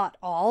 not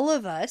all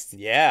of us.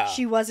 Yeah.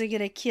 She wasn't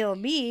going to kill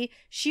me.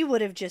 She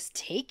would have just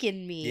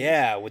taken me.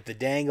 Yeah, with the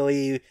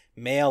dangly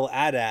male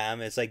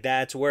Adam, it's like,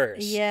 that's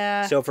worse.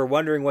 Yeah. So if we're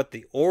wondering what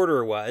the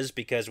order was,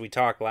 because we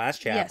talked last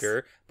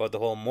chapter about the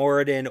whole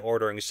Moradin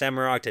ordering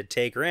Semirog to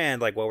take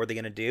Rand, like, what were they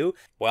going to do?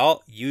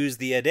 Well, use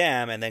the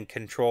Adam and then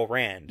control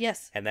Rand.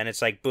 Yes. And then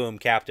it's like, boom,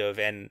 captive,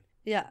 and...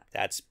 yeah.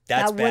 That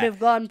bad. Would have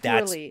gone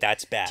poorly.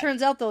 That's bad.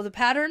 Turns out, though, the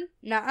pattern,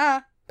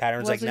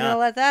 Pattern's like, wasn't going to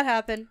let that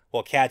happen.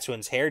 Well,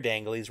 Catswin's hair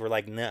danglies were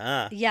like,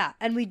 nuh-uh. Yeah,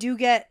 and we do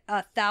get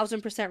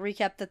 1,000%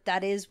 recap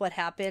that is what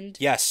happened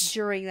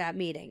during that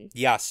meeting.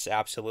 Yes,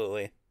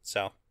 absolutely.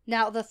 So...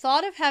 now, the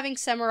thought of having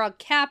Semirog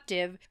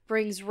captive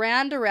brings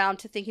Rand around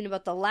to thinking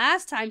about the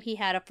last time he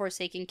had a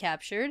Forsaken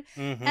captured,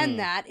 and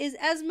that is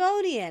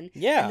Asmodean.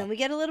 Yeah. And then we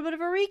get a little bit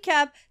of a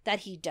recap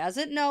that he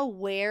doesn't know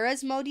where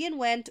Asmodean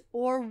went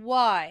or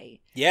why.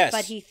 Yes.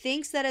 But he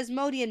thinks that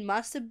Asmodean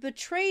must have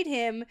betrayed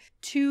him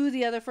to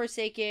the other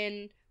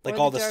Forsaken. Like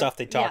all the stuff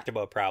they talked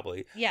about,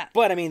 probably. Yeah.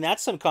 But, I mean,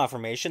 that's some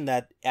confirmation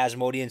that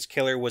Asmodean's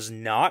killer was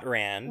not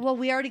Rand. Well,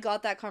 we already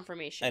got that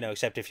confirmation. I know,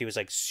 except if he was,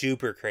 like,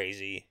 super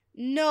crazy.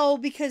 No,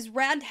 because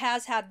Rand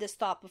has had this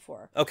thought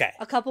before. Okay.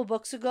 A couple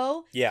books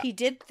ago, he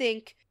did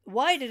think,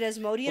 why did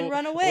Asmodean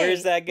run away?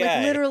 Where's that guy?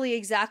 Like, literally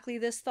exactly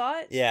this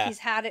thought. Yeah. He's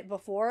had it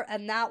before,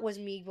 and that was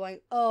me going,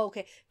 oh,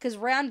 okay. Because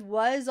Rand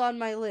was on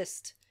my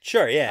list.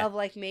 Sure, yeah. Of,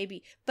 like,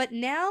 maybe. But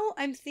now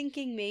I'm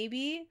thinking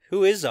maybe...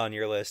 who is on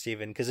your list,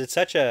 even? Because it's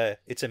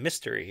a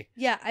mystery.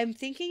 Yeah, I'm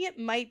thinking it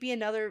might be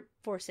another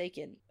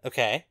Forsaken.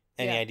 Okay.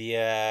 Any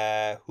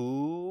idea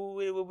who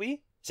it will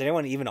be? Is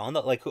anyone even on the...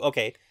 like, who?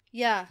 Okay.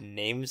 Yeah.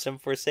 Name some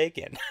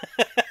Forsaken.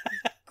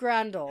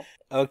 Grandel.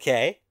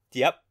 Okay.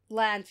 Yep.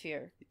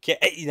 Lanfear.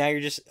 Okay. Now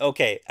you're just...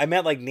 okay. I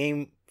meant, like,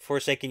 name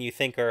Forsaken you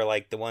think are,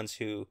 like, the ones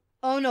who...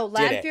 oh, no.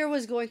 Lanfear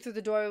was going through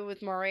the doorway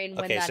with Moraine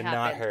when that happened. Okay, so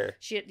not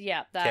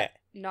her.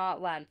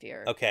 Not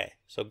Lanfear. Okay.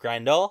 So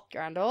Grendel.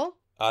 Grendel.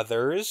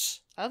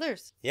 Others.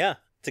 Others. Yeah.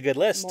 It's a good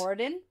list.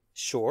 Moradin.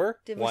 Sure.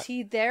 Was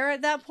he there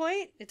at that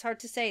point? It's hard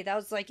to say. That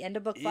was like end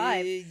of book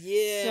 5.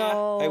 Yeah.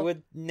 So I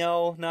would...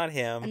 No, not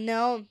him.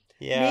 No.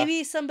 Yeah.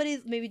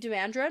 Maybe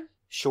Demandred?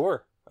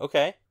 Sure.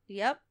 Okay.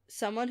 Yep.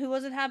 Someone who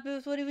wasn't happy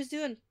with what he was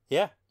doing.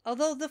 Yeah.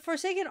 Although the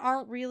Forsaken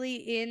aren't really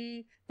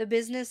in the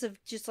business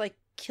of just like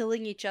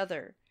killing each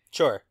other.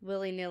 Sure.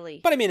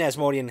 Willy-nilly. But I mean,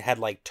 Asmodean had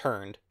like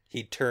turned.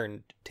 He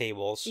turned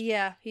tables.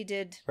 Yeah, he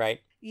did.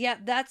 Right? Yeah,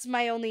 that's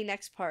my only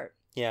next part.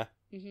 Yeah.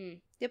 Mm-hmm.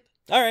 Yep.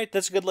 All right,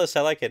 that's a good list.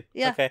 I like it.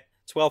 Yeah. Okay.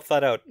 It's well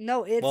thought out.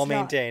 No, it's well not.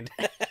 maintained.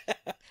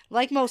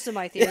 Like most of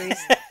my theories.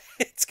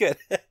 It's good.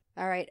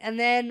 All right, and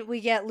then we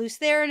get Lews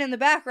Therin in the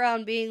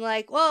background being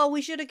like, "Well,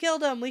 we should have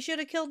killed him. We should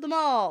have killed them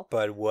all."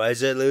 But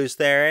was it Lews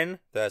Therin?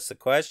 That's the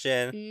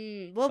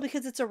question. Well,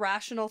 because it's a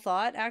rational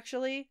thought,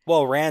 actually.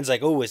 Well, Rand's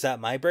like, "Oh, was that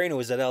my brain or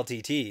was that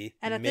LTT?"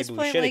 And at maybe this point,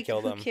 we should have like,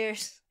 killed who him.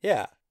 cares?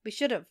 Yeah. We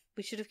should have.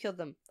 We should have killed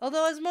them.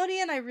 Although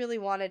Asmodean,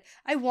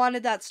 I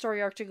wanted that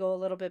story arc to go a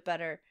little bit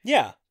better.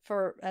 Yeah.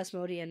 For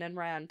Asmodean and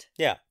Rand.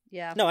 Yeah.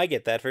 Yeah. No, I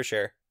get that for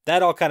sure.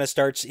 That all kind of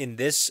starts in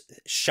this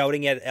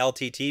shouting at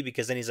LTT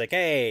because then he's like,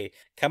 hey,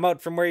 come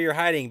out from where you're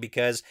hiding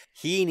because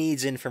he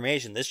needs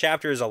information. This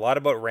chapter is a lot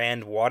about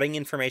Rand wanting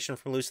information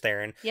from Lews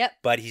Therin. Yep.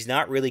 But he's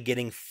not really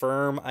getting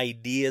firm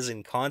ideas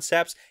and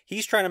concepts.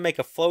 He's trying to make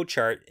a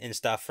flowchart and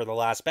stuff for the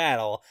last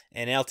battle,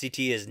 and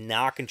LTT is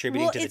not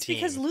contributing to the team.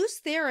 Well, it's because Lews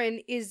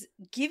Therin is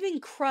giving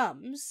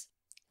crumbs.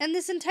 And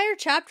this entire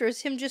chapter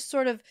is him just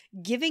sort of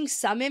giving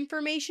some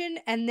information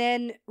and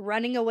then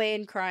running away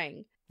and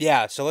crying.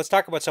 Yeah, so let's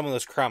talk about some of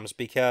those crumbs,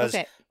 because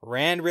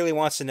Rand really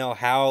wants to know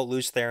how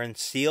Lews Therin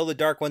sealed the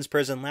Dark One's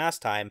prison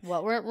last time.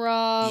 What went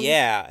wrong?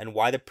 Yeah, and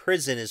why the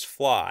prison is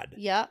flawed.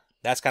 Yeah.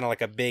 That's kind of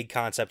like a big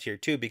concept here,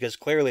 too, because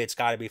clearly it's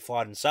got to be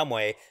flawed in some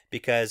way,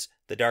 because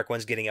the Dark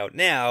One's getting out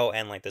now,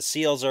 and, like, the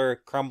seals are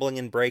crumbling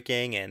and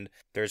breaking, and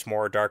there's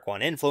more Dark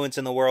One influence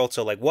in the world,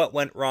 so, like, what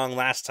went wrong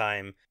last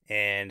time,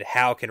 and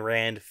how can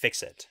Rand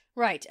fix it?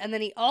 Right, and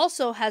then he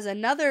also has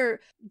another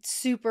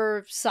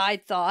super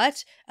side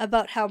thought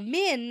about how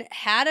Min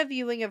had a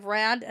viewing of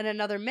Rand and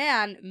another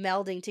man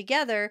melding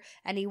together,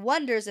 and he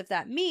wonders if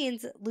that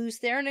means that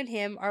Lews Therin and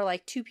him are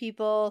like two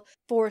people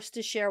forced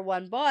to share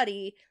one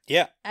body.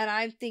 Yeah. And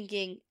I'm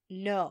thinking,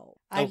 no.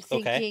 I'm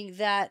thinking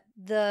that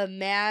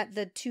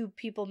the two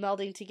people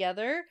melding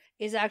together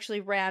is actually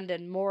Rand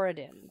and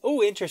Moradin.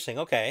 Oh, interesting.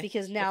 Okay.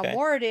 Because now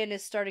Moradin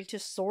is starting to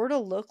sort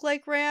of look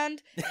like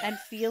Rand and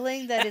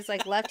feeling that his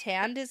like left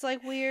hand is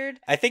like weird.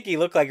 I think he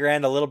looked like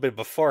Rand a little bit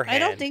beforehand.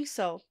 I don't think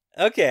so.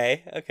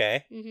 Okay.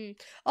 Mm-hmm.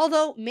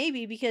 Although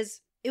maybe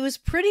because it was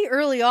pretty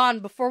early on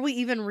before we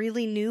even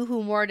really knew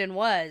who Moradin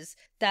was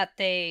that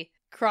they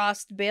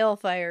crossed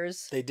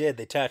balefires. They did.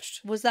 They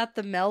touched. Was that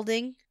the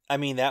melding? I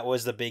mean, that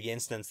was the big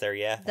instance there,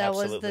 yeah. That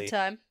absolutely. was the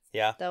time.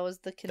 Yeah. That was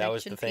the connection that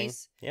was the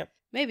piece. thing. Yep.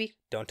 Maybe.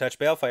 Don't touch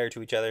balefire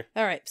to each other.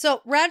 All right.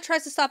 So Rand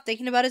tries to stop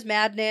thinking about his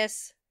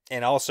madness.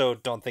 And also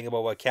don't think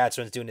about what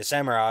Catswin's doing to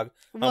Semirog.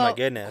 Well, oh my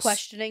goodness.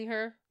 Questioning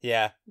her.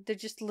 Yeah. They're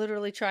just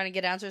literally trying to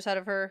get answers out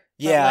of her.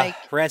 Yeah.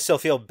 Rand still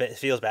feels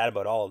bad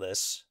about all of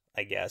this,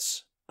 I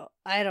guess.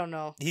 I don't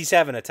know. He's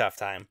having a tough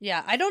time.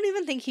 Yeah, I don't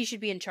even think he should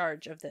be in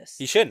charge of this.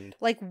 He shouldn't.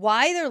 Like,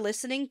 why they're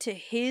listening to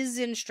his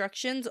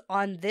instructions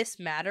on this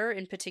matter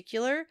in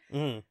particular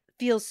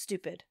feels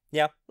stupid.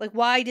 Yeah. Like,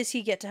 why does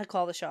he get to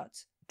call the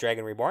shots?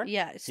 Dragon Reborn?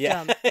 Yeah, it's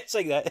dumb. It's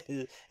like that.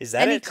 Is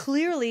that and it? he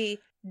clearly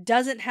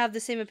doesn't have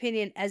the same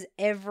opinion as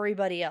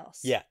everybody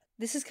else. Yeah.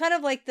 This is kind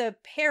of like the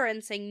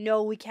parents saying,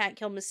 no, we can't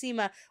kill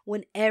Masema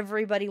when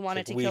everybody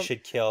wanted to kill. We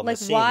should kill Like,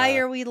 Masema. why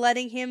are we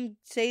letting him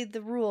say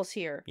the rules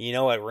here? You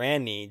know what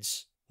Rand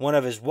needs? One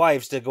of his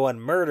wives to go and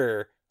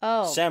murder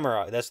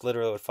Semirog. That's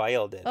literally what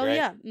Fael did, right? Oh,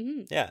 yeah.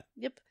 Mm-hmm. Yeah.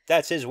 Yep.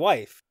 That's his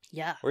wife.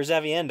 Yeah. Where's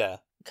Avienda?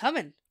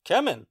 Coming.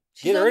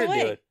 She's Get her to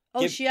do it.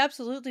 Oh, she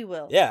absolutely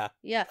will. Yeah.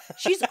 Yeah.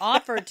 She's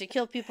offered to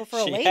kill people for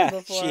Elaine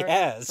before. She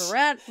has. For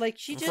Rand, like,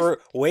 she just... For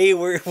way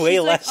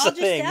less like, I'll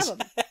things. just stab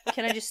him.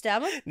 Can I just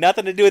stab him?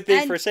 Nothing to do with being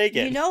and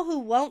Forsaken. You know who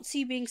won't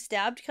see being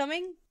stabbed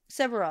coming?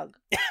 Semirog.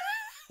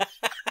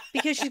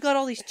 Because she's got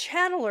all these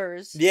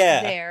channelers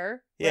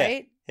there,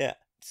 right? Yeah.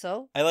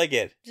 So? I like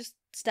it. Just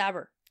stab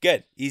her.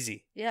 Good.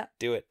 Easy. Yeah.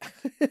 Do it.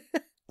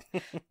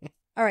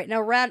 All right,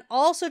 now Rand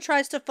also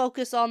tries to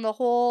focus on the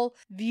whole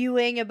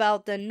viewing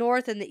about the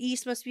north and the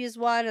east must be as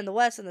one, and the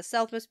west and the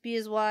south must be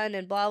as one,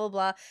 and blah, blah,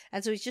 blah.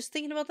 And so he's just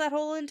thinking about that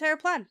whole entire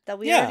plan that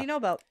we already know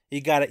about.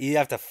 You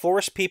have to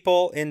force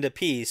people into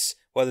peace,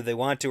 whether they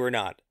want to or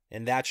not.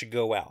 And that should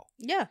go well.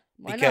 Yeah,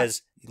 why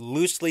because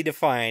loosely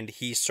defined,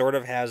 he sort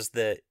of has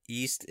the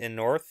east and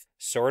north,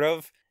 sort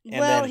of.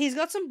 And he's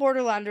got some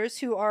Borderlanders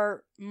who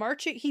are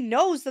marching. He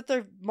knows that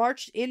they're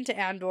marched into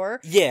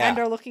Andor and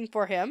are looking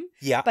for him.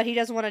 Yeah. But he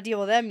doesn't want to deal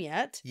with them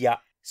yet. Yeah.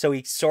 So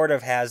he sort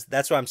of has,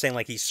 that's what I'm saying,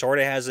 like he sort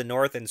of has the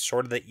north and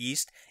sort of the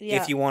east.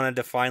 Yeah. If you want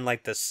to define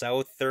like the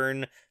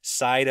southern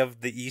side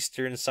of the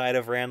eastern side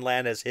of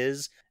Randland as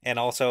his, and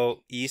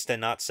also east and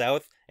not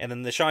south. And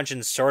then the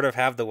Shanshans sort of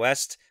have the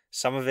west,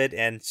 some of it,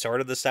 and sort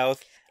of the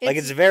south.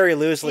 It's very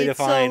loosely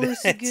defined.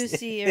 It's so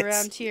loosey-goosey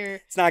around here.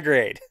 It's not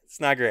great.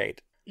 It's not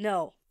great.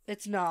 No.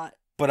 It's not.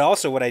 But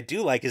also what I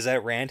do like is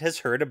that Rand has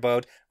heard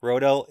about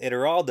Rodel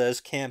Ituralda's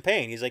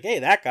campaign. He's like, hey,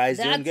 that guy's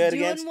doing good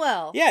against...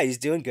 well. Yeah, he's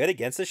doing good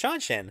against the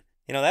Shanshan.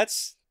 You know,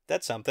 that's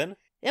something.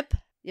 Yep,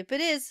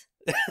 it is.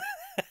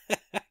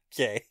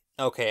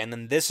 Okay, and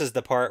then this is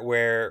the part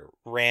where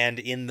Rand,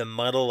 in the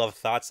muddle of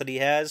thoughts that he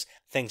has,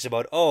 thinks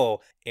about,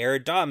 oh,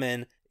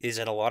 Ereddaman is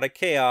in a lot of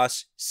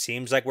chaos.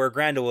 Seems like where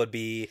Grendel would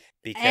be,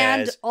 because...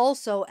 And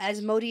also,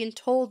 as Modian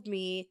told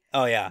me,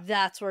 oh yeah,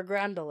 that's where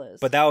Grendel is.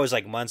 But that was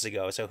like months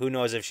ago, so who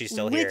knows if she's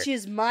still here. Which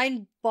is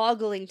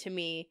mind-boggling to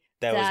me.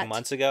 That was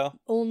months ago?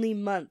 Only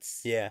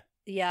months. Yeah.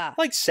 Yeah.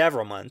 Like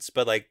several months,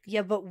 but like...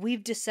 Yeah, but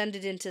we've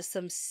descended into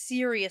some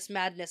serious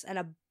madness and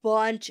a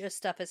bunch of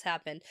stuff has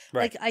happened.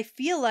 Right. Like, I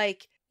feel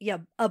like, yeah,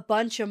 a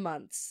bunch of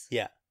months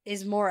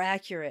is more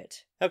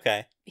accurate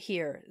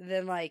here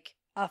than like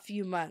a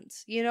few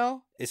months, you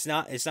know? It's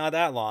not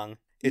that long.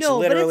 It's no,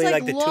 literally but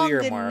it's like the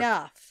 2-year mark.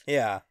 Enough.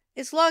 Yeah.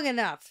 It's long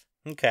enough.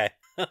 Okay.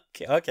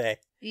 Okay.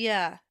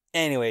 Yeah.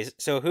 Anyways,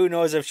 so who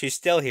knows if she's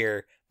still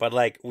here, but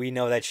like we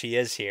know that she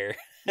is here.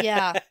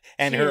 Yeah.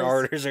 And her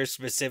orders are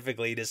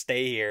specifically to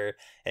stay here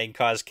and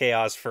cause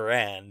chaos for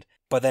Rand.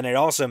 But then it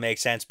also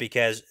makes sense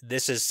because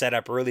this is set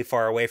up really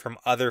far away from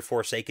other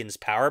Forsaken's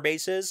power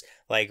bases,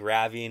 like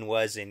Ravian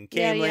was in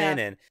Caemlyn,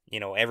 and, you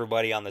know,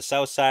 everybody on the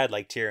south side,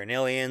 like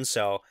Tyrannilian.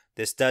 So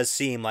this does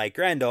seem like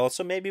Grendel,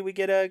 so maybe we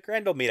get a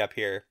Grendel meetup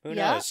here. Who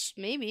knows?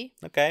 Maybe.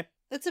 Okay.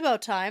 It's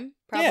about time,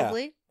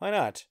 probably. Yeah, why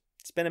not?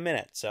 It's been a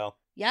minute, so.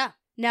 Yeah.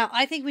 Now,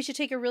 I think we should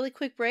take a really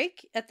quick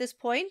break at this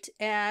point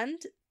and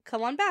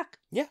come on back.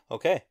 Yeah,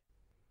 okay.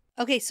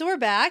 Okay, so we're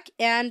back,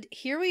 and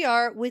here we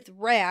are with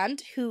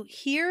Rand, who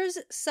hears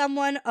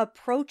someone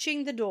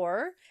approaching the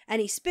door, and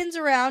he spins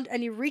around,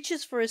 and he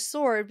reaches for his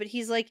sword, but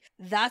he's like,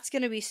 that's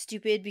gonna be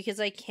stupid, because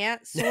I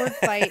can't sword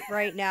fight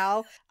right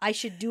now. I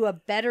should do a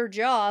better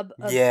job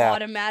of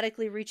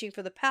automatically reaching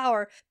for the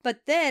power.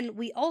 But then,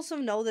 we also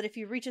know that if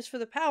he reaches for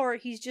the power,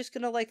 he's just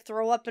gonna, like,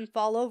 throw up and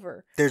fall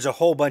over. There's a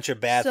whole bunch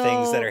of bad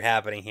things that are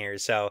happening here,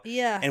 so...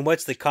 Yeah. And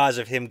what's the cause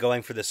of him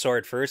going for the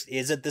sword first?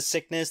 Is it the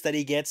sickness that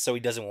he gets, so he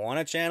doesn't want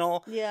to channel?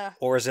 Yeah.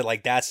 Or is it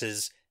like that's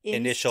his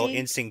initial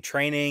instinct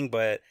training,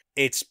 but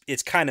it's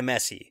kind of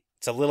messy.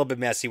 It's a little bit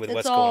messy with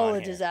what's going on here.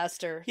 It's all a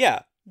disaster.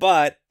 Yeah,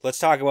 but let's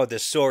talk about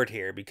this sword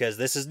here because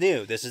this is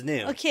new.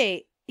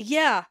 Okay,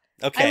 yeah.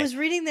 Okay. I was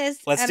reading this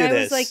and I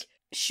was like,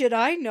 should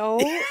I know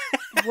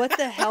what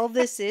the hell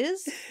this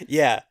is?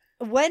 Yeah.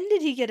 When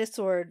did he get a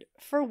sword?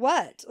 For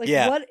what? Like,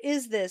 what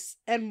is this?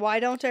 And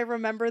why don't I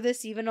remember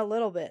this even a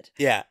little bit?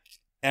 Yeah.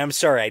 And I'm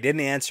sorry, I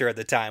didn't answer at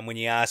the time when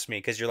you asked me,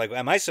 because you're like,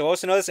 am I supposed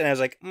to know this? And I was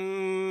like,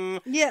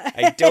 yeah.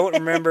 I don't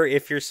remember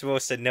if you're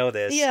supposed to know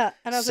this. Yeah,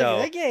 and I was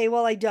like, okay,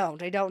 well, I don't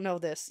know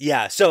this.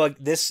 Yeah, so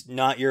this,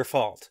 not your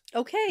fault.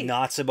 Okay.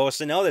 Not supposed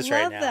to know this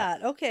right now. Love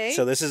that, okay.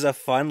 So this is a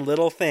fun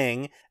little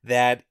thing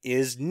that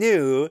is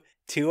new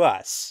to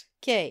us.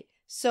 Okay.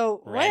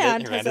 So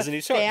Rand has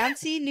a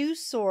fancy new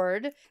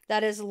sword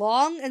that is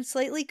long and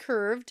slightly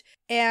curved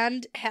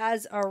and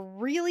has a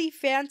really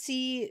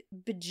fancy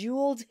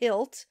bejeweled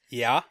hilt.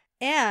 Yeah.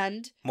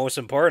 And most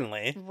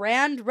importantly,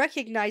 Rand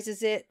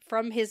recognizes it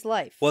from his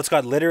life. Well, it's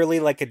got literally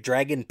like a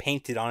dragon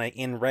painted on it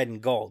in red and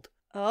gold.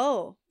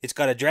 Oh. It's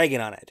got a dragon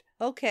on it.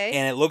 Okay.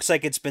 And it looks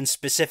like it's been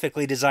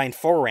specifically designed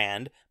for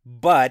Rand,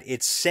 but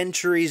it's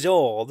centuries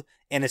old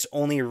and it's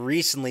only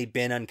recently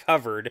been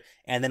uncovered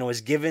and then it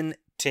was given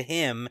to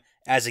him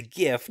as a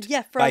gift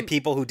by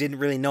people who didn't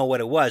really know what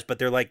it was, but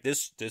they're like,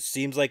 this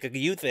seems like a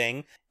you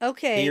thing.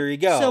 Okay. Here you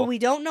go. So we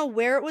don't know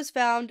where it was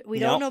found, we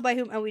don't know by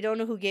whom, and we don't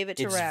know who gave it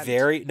to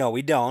Rand. No,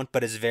 we don't,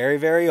 but it's very,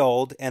 very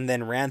old, and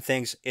then Rand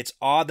thinks it's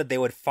odd that they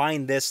would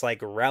find this, like,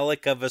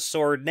 relic of a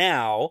sword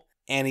now,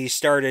 and he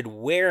started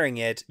wearing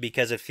it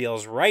because it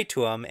feels right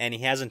to him, and he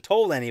hasn't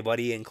told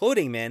anybody,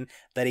 including Min,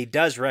 that he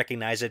does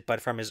recognize it,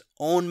 but from his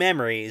own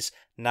memories,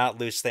 not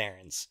Lews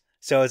Theron's.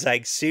 So it's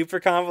like super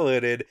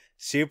convoluted,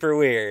 super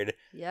weird.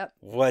 Yep.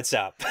 What's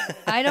up?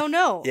 I don't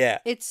know. Yeah.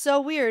 It's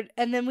so weird.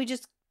 And then we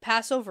just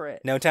pass over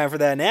it. No time for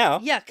that now.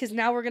 Yeah, because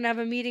now we're going to have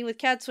a meeting with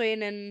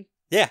Cadsuane and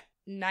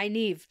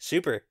Nynaeve.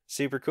 Super,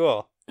 super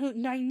cool.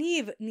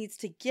 Nynaeve needs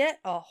to get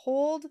a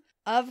hold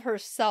of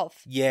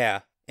herself.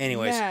 Yeah.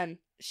 Anyways. Man,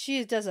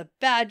 she does a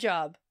bad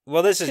job.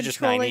 Well, this is just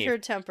Nynaeve. Controlling her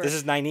temper. This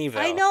is Nynaeve, though.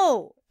 I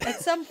know. At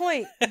some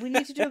point, we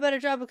need to do a better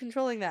job of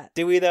controlling that.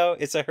 Do we, though?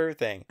 It's a her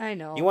thing. I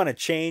know. You want to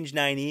change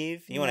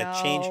Nynaeve? You want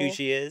to change who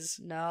she is?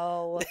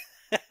 No.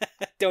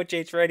 Don't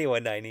change for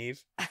anyone,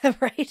 Nynaeve.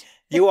 Right?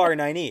 You are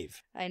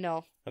Nynaeve. I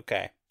know.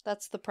 Okay.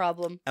 That's the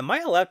problem. Am I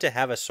allowed to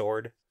have a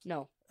sword?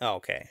 No. Oh,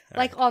 okay.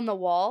 Like on the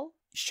wall?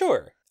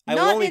 Sure. I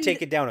will only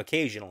take it down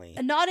occasionally.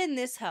 Not in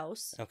this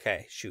house.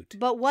 Okay, shoot.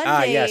 But one day...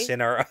 Ah, yes,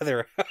 in our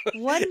other...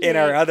 in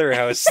our other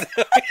house.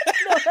 No,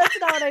 that's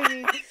not what I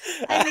mean.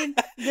 I mean,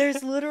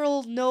 there's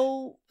literal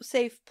no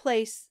safe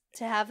place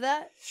to have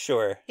that.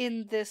 Sure.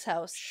 In this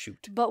house.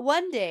 Shoot. But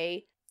one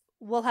day,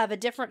 we'll have a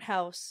different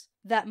house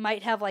that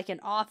might have like an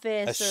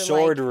office, a or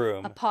sword like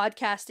room, a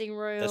podcasting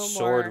room, a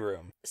sword or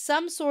room,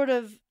 some sort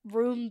of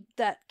room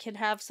that can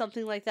have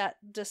something like that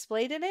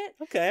displayed in it.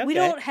 Okay. We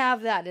don't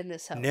have that in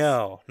this house.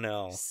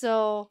 No.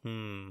 So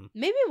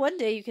maybe one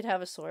day you could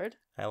have a sword.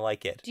 I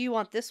like it. Do you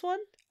want this one?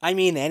 I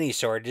mean, any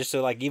sword, just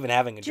so like even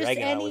having a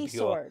dragon on would be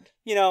cool. Sword.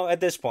 You know, at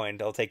this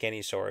point, I'll take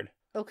any sword.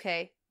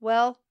 Okay.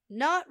 Well,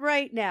 not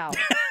right now.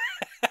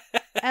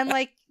 And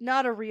like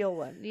not a real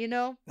one, you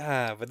know?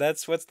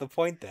 But what's the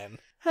point then?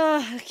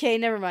 Okay,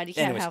 never mind. You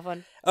can't Anyways, have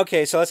one.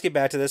 Okay, so let's get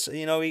back to this.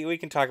 You know, we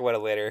can talk about it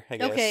later, I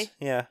guess. Okay.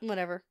 Yeah.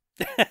 Whatever.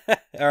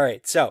 All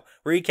right, so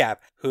recap.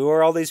 Who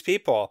are all these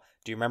people?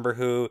 Do you remember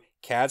who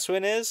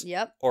Cadswin is?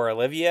 Yep. Or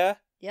Olivia?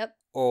 Yep.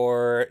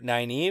 Or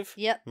Nynaeve?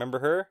 Yep. Remember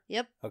her?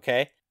 Yep.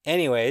 Okay.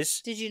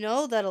 Anyways. Did you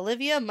know that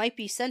Olivia might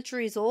be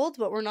centuries old,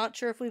 but we're not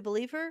sure if we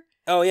believe her?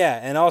 Oh, yeah,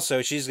 and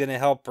also she's going to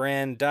help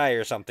Bran die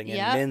or something, and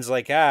Yep. Min's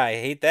like, I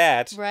hate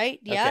that. Right,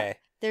 yeah. Okay.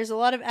 There's a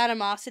lot of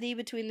animosity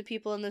between the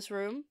people in this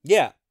room.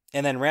 Yeah.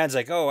 And then Rand's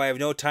like, I have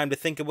no time to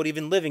think about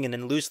even living. And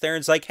then Lews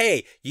Theron's like,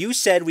 hey, you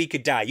said we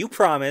could die. You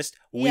promised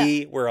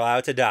we were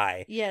allowed to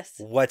die. Yes.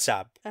 What's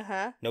up?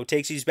 Uh-huh. No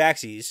takesies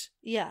backsies.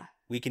 Yeah.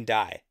 We can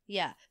die.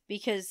 Yeah,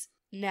 because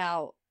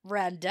now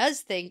Rand does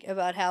think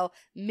about how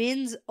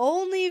Min's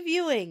only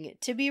viewing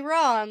to be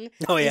wrong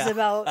is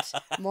about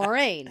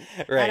Moraine.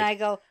 Right. And I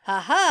go,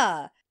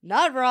 haha,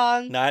 not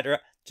wrong.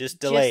 Just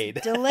delayed.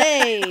 Just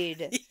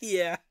delayed.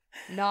 Yeah.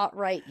 Not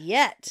right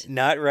yet.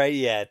 Not right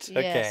yet.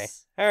 Okay.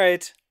 Yes. All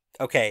right.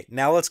 Okay,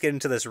 now let's get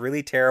into this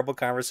really terrible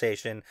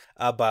conversation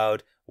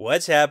about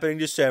what's happening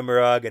to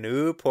Semirog, and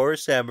ooh, poor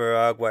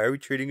Semirog, why are we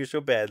treating her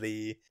so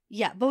badly?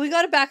 Yeah, but we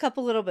gotta back up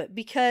a little bit,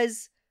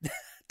 because...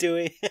 Do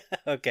we?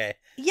 Okay.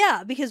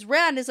 Yeah, because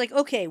Rand is like,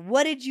 okay,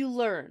 what did you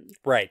learn?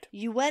 Right.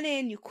 You went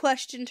in, you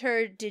questioned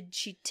her, did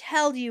she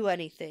tell you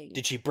anything?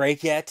 Did she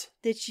break yet?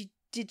 Did she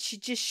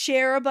just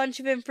share a bunch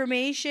of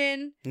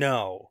information?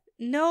 No.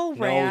 No,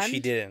 Rand. No, she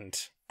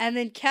didn't. And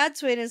then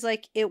Cadswain is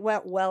like, it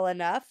went well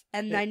enough.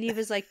 And Nynaeve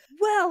is like,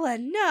 well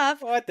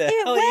enough? What the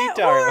hell are you went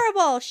talking about?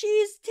 horrible.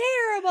 She's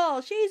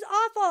terrible. She's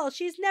awful.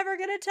 She's never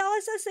going to tell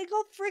us a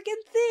single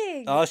freaking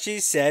thing. All she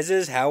says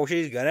is how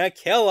she's gonna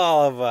kill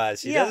all of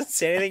us. She doesn't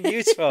say anything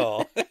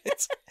useful.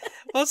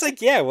 It's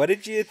like, yeah, what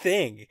did you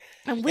think?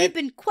 And we've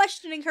been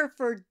questioning her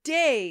for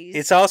days.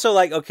 It's also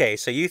like, okay,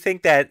 so you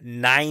think that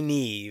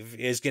Nynaeve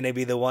is gonna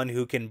be the one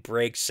who can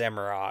break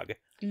Semirog.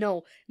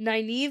 No,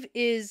 Nynaeve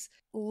is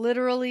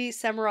literally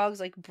Semirog's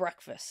like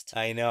breakfast.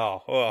 I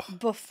know. Ugh.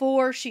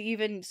 Before she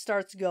even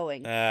starts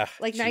going.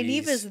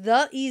 Nynaeve is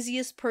the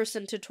easiest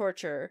person to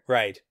torture.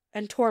 Right.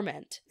 And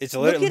torment. It's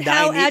Look at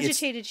how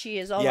agitated she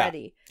is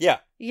already. Yeah.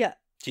 Yeah.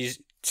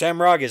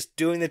 Semirog is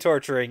doing the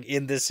torturing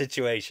in this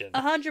situation.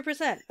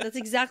 100%. That's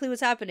exactly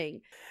what's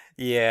happening.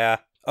 Yeah.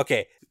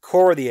 Okay.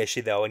 Core of the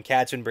issue, though, and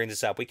Cadswin brings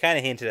this up. We kind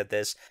of hinted at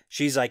this.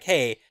 She's like,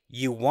 hey,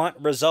 you want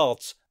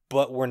results,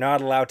 but we're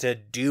not allowed to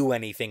do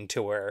anything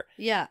to her.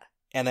 Yeah.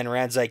 And then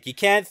Rand's like, you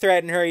can't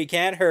threaten her, you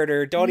can't hurt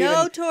her, don't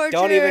torture.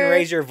 Don't even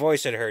raise your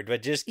voice at her,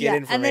 but just get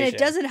information. And then it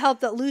doesn't help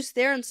that Lews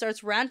Theron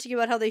starts ranting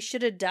about how they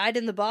should have died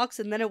in the box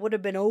and then it would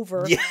have been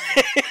over. Yeah.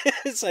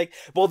 It's like,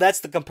 well, that's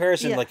the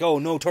comparison, like, oh,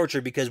 no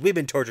torture because we've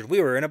been tortured. We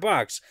were in a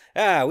box.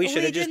 We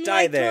should have just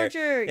died there.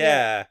 Torture.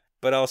 Yeah.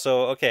 But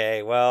also,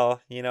 okay,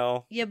 well, you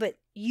know. Yeah, but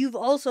you've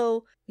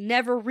also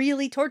never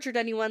really tortured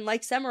anyone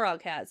like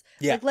Semirog has.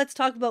 Yeah. Like, let's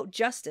talk about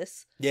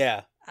justice.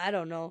 Yeah. I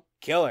don't know.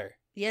 Killer.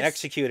 Yes.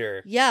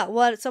 Executor. Yeah,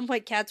 well, at some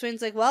point,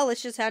 Cadswain's like, well,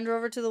 let's just hand her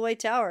over to the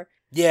White Tower.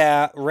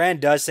 Yeah,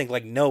 Rand does think,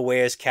 like, no way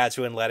is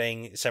Cadswin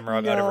letting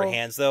Semirog out of her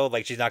hands, though.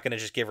 Like, she's not going to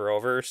just give her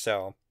over,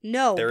 so...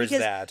 No, there is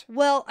that.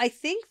 Well, I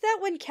think that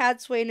when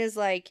Cadswain is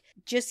like,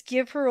 just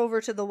give her over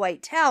to the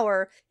White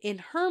Tower, in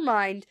her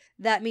mind,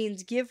 that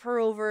means give her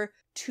over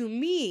to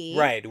me.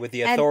 Right, with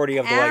the authority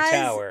of the White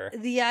Tower.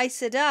 The Aes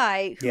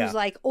Sedai, who's,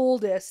 like,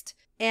 oldest...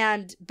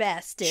 and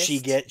bestest. She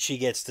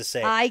gets to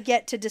say. I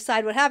get to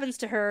decide what happens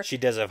to her. She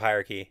does have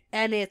hierarchy.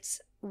 And it's,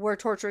 we're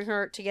torturing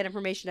her to get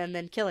information and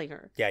then killing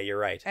her. Yeah, you're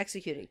right.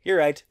 Executing. You're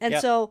right. And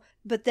so,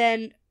 but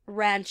then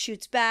Rand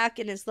shoots back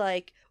and is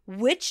like,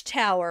 which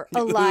tower?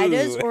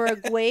 Elida's or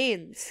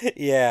Egwene's?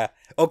 Yeah.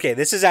 Okay,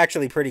 this is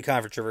actually pretty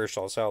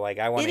controversial. So, like,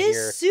 I want to hear... It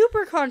is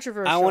super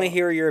controversial. I want to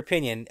hear your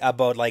opinion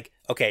about, like,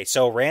 okay,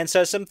 so Rand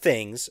says some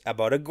things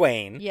about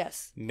Egwene.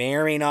 Yes. May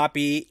or may not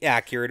be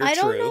accurate or true. I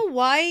don't know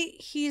why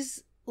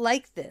he's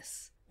like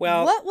this.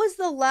 Well, what was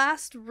the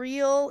last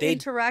real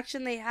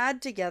interaction they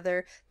had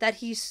together that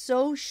he's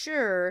so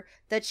sure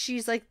that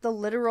she's like the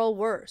literal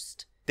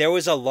worst? There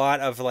was a lot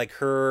of like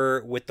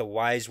her with the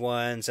wise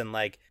ones, and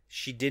like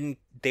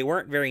they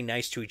weren't very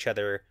nice to each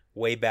other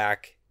way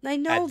back. I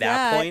know at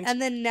that point.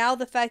 And then now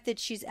the fact that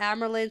she's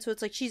Amyrlin, so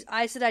it's like she's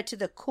Aes Sedai to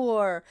the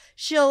core.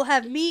 She'll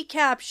have me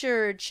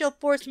captured. She'll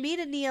force me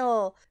to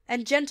kneel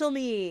and gentle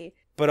me.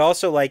 But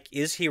also, like,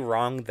 is he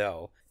wrong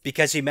though?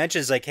 Because he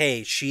mentions, like,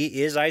 hey, she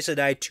is Aes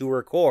Sedai to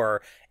her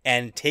core,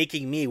 and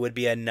taking me would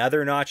be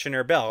another notch in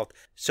her belt.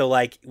 So,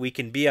 like, we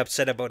can be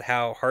upset about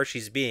how harsh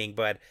he's being,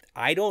 but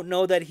I don't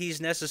know that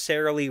he's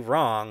necessarily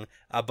wrong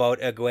about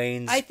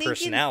Egwene's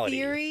personality.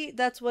 In theory,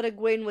 that's what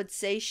Egwene would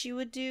say she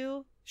would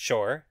do.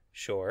 Sure.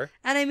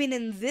 And I mean,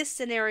 in this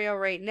scenario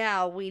right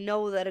now, we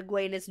know that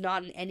Egwene is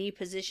not in any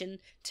position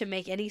to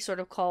make any sort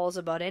of calls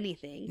about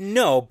anything.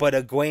 No, but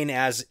Egwene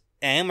as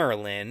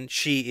Amyrlin,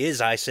 she is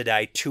Aes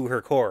Sedai to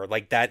her core.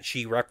 Like, that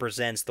she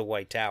represents the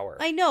White Tower.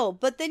 I know,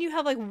 but then you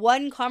have, like,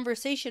 one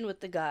conversation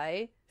with the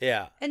guy.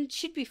 Yeah. And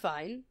she'd be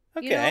fine.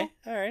 Okay, you know?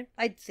 all right.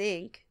 I'd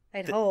think.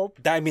 I'd hope.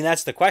 I mean,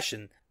 that's the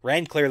question.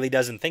 Rand clearly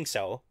doesn't think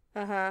so.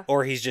 Uh-huh.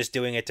 Or he's just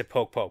doing it to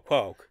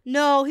poke.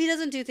 No, he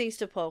doesn't do things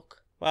to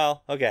poke.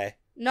 Well, okay.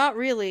 Not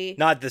really.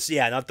 Not the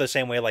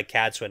same way like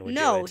Cadsuane would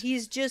do it. No,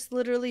 he's just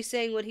literally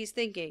saying what he's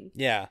thinking.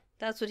 Yeah.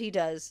 That's what he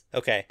does.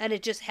 Okay. And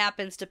it just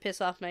happens to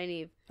piss off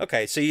Nynaeve.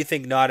 Okay, so you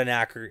think not an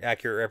accurate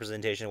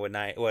representation of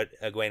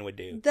what Egwene would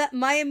do? That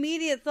my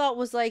immediate thought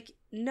was like,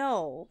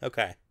 no.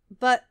 Okay.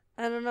 But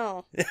I don't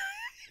know.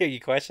 Are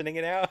you questioning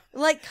it now?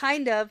 Like,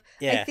 kind of.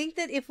 Yeah. I think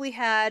that if we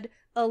had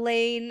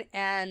Elaine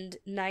and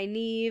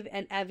Nynaeve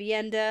and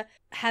Avienda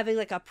having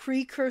like a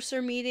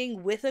precursor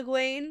meeting with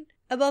Egwene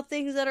about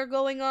things that are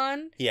going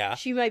on, yeah,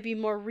 she might be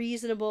more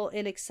reasonable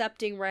in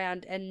accepting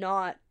Rand and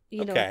not,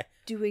 you know,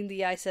 doing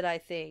the Aes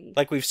Sedai thing.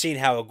 Like we've seen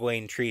how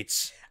Egwene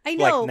treats, I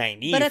know,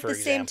 like Nynaeve, but at for the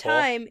example. same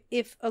time,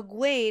 if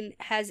Egwene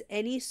has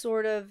any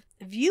sort of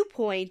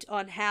viewpoint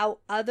on how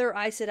other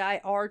Aes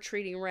Sedai are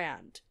treating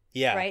Rand,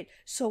 yeah, right?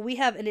 So we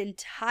have an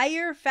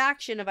entire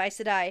faction of Aes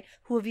Sedai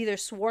who have either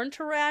sworn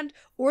to Rand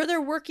or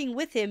they're working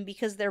with him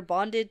because they're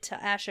bonded to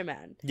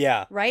Ashaman.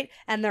 Yeah. Right?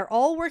 And they're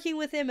all working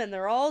with him and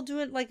they're all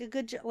doing like a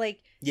good job, like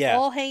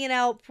all hanging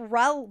out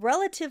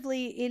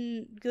relatively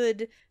in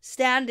good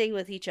standing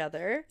with each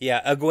other.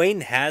 Yeah,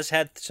 Egwene has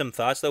had some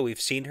thoughts though.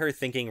 We've seen her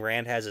thinking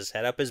Rand has his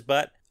head up his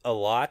butt a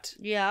lot.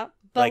 Yeah.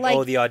 But like,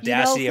 oh, the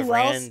audacity of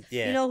Rand.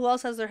 Yeah. You know who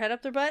else has their head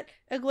up their butt?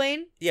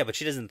 Egwene. Yeah, but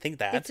she doesn't think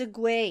that. It's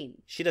Egwene.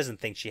 She doesn't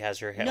think she has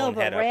her own head No, up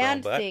but her own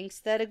Rand butt. thinks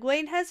that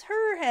Egwene has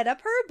her head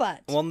up her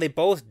butt. Well, they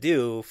both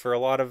do for a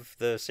lot of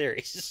the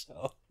series.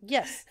 So.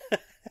 Yes.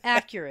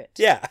 Accurate.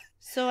 Yeah.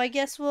 So I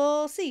guess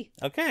we'll see.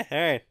 Okay, all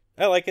right.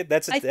 I like it.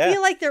 I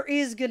feel like there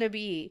is going to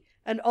be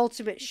an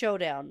ultimate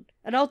showdown,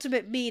 an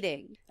ultimate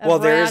meeting. Well,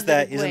 there is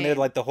that. Isn't there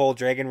like the whole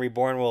Dragon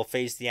Reborn will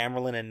face the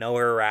Amyrlin and know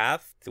her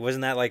wrath?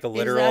 Wasn't that like a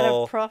literal? Is that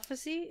a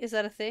prophecy? Is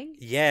that a thing?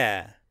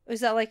 Yeah.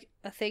 Is that like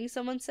a thing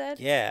someone said?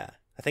 Yeah.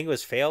 I think it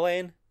was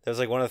Phaelane. That was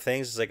like one of the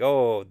things. It's like,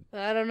 oh,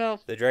 I don't know.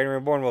 The Dragon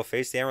Reborn will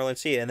face the Amyrlin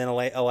Sea, and then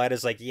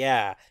Elida's like,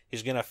 yeah,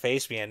 he's gonna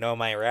face me and know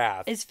my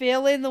wrath. Is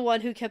Phaelane the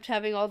one who kept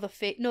having all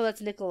the No,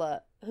 that's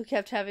Nicola, who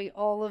kept having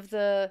all of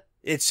the.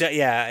 It's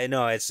yeah,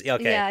 no, it's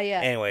okay.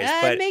 Yeah. Anyways,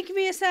 but make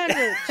me a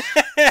sandwich.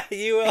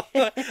 You will.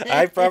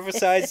 I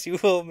prophesize you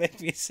will make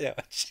me a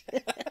sandwich.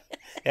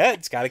 Yeah,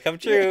 it's got to come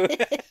true.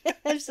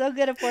 I'm so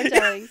good at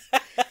foretelling.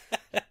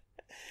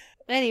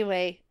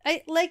 Anyway,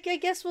 I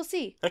guess we'll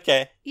see.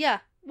 Okay. Yeah,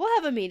 we'll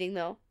have a meeting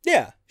though.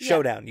 Yeah,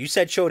 showdown. You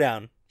said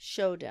showdown.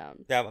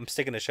 Showdown. Yeah, I'm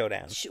sticking to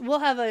showdown. We'll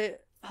have a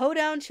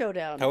hoedown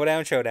showdown.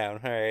 Hoedown showdown.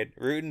 All right,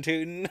 rootin'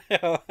 tootin'.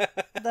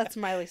 That's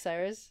Miley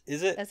Cyrus.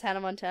 Is it? That's Hannah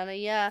Montana.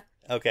 Yeah.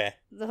 Okay.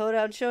 The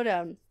hoedown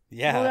showdown.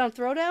 Yeah. Hoedown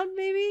throwdown.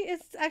 Maybe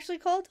it's actually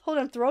called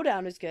hoedown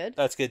throwdown. Is good.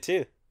 That's good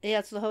too. Yeah,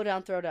 it's the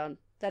hoedown throwdown.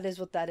 That is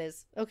what that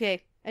is.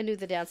 Okay, I knew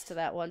the dance to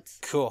that once.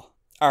 Cool.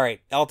 All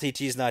right,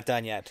 LTT's not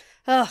done yet.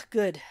 Oh,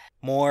 good.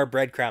 More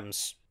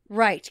breadcrumbs.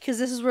 Right, because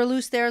this is where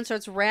Lews Therin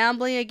starts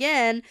rambling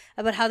again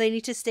about how they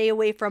need to stay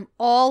away from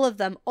all of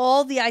them,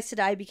 all the Aes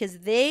Sedai, because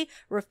they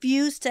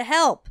refused to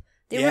help.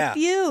 They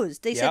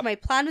refused. They said my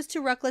plan was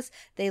too reckless.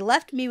 They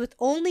left me with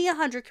only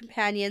 100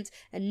 companions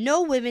and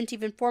no women to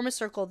even form a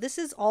circle. This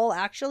is all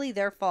actually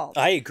their fault.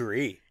 I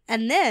agree.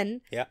 And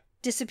then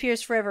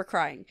disappears forever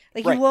crying.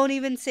 Like, he won't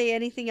even say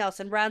anything else.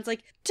 And Rand's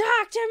like,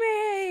 talk to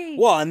me!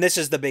 Well, and this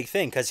is the big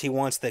thing, because he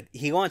wants the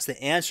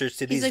answers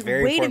to these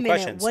very important questions.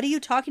 Wait a minute, what are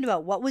you talking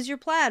about? What was your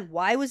plan?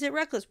 Why was it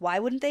reckless? Why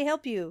wouldn't they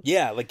help you?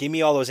 Yeah, like, give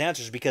me all those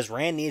answers, because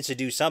Rand needs to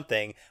do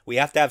something. We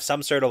have to have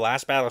some sort of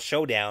last battle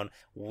showdown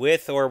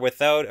with or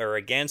without or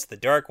against the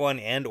Dark One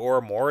and or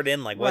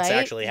Moradin. Like, what's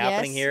actually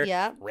happening here?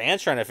 Yeah.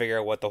 Rand's trying to figure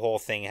out what the whole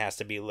thing has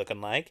to be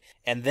looking like.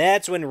 And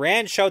that's when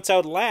Rand shouts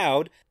out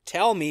loud,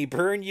 "Tell me,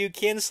 burn you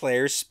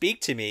kinslayers,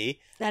 speak to me."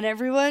 And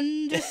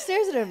everyone just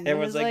stares at him.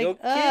 Everyone's like,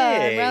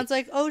 okay. And Rand's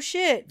like, oh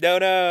shit.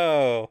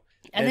 No.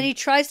 And then he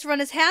tries to run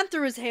his hand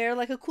through his hair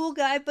like a cool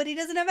guy, but he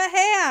doesn't have a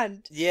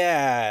hand.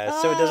 Yeah,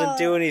 so it doesn't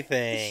do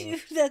anything.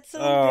 That's so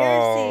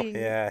embarrassing.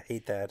 Yeah, I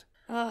hate that.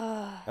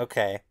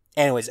 Okay.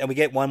 Anyways, and we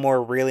get one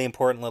more really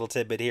important little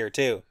tidbit here,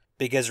 too.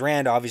 Because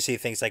Rand obviously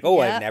thinks, like,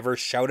 I've never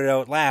shouted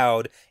out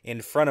loud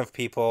in front of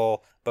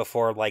people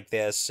before like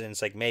this. And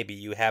it's like, maybe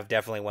you have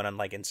definitely went on,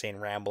 like, insane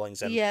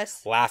ramblings and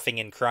laughing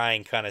and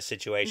crying kind of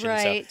situation.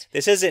 Right. So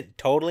this isn't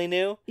totally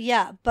new.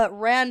 Yeah, but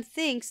Rand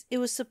thinks it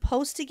was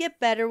supposed to get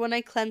better when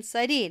I cleansed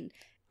Sidene.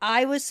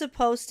 I was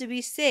supposed to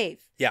be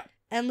safe. Yeah.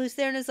 And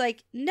Lucerne is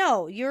like,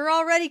 no, you're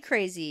already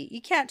crazy.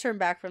 You can't turn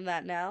back from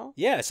that now.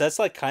 Yeah, so that's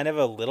like kind of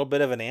a little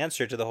bit of an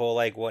answer to the whole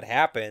like what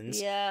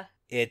happens. Yeah.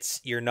 It's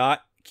you're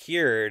not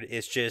cured.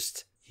 It's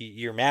just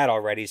you're mad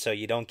already, so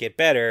you don't get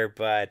better,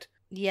 but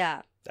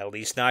yeah, at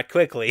least not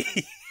quickly.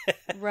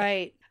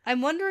 Right.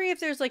 I'm wondering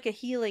if there's like a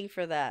healing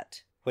for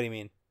that. What do you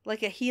mean?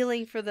 Like a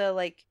healing for the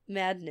like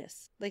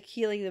madness, like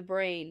healing the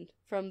brain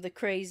from the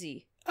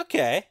crazy.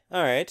 Okay,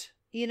 all right.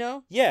 You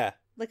know? Yeah.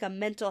 Like a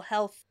mental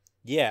health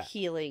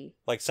healing.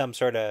 Like some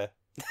sort of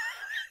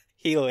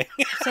healing.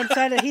 Some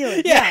sort of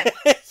healing. Yeah.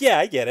 Yeah,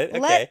 I get it.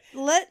 Okay.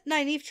 Let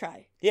Nynaeve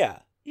try. Yeah.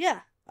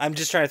 Yeah. I'm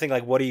just trying to think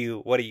like what are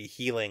you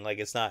healing? Like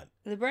it's not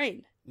the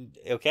brain.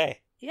 Okay.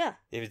 Yeah.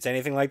 If it's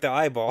anything like the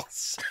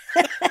eyeballs.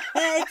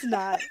 It's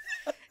not.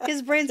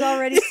 His brain's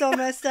already so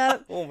messed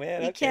up. Oh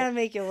man. You can't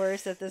make it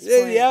worse at this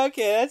point. Yeah,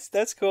 okay,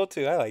 that's cool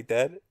too. I like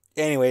that.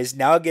 Anyways,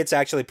 now it gets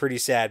actually pretty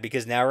sad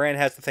because now Rand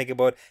has to think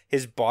about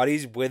his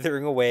body's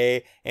withering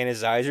away and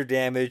his eyes are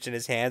damaged and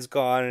his hand's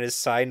gone and his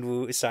side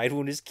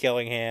wound is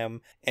killing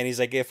him. And he's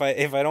like, if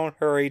I don't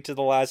hurry to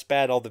the last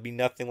battle, there'll be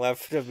nothing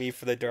left of me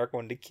for the Dark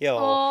One to kill.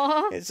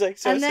 Aww. It's like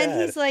so sad. And then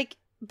sad. he's like,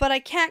 but I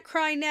can't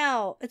cry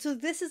now. And so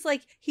this is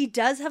like, he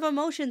does have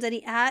emotions and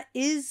he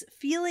is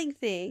feeling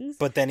things.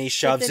 But then he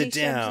shoves it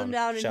down. Shoves them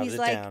down and he's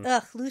like, down.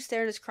 ugh,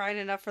 Lucerne is crying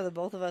enough for the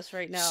both of us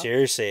right now.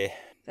 Seriously.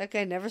 That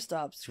guy never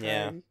stops crying.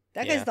 Yeah.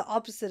 That guy's the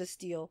opposite of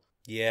Steel.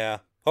 Yeah.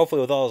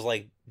 Hopefully with all his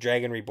like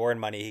Dragon Reborn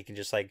money, he can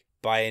just like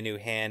buy a new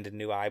hand and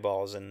new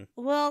eyeballs and...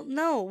 Well,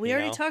 no. We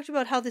already talked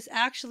about how this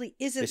actually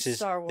isn't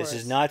Star Wars. This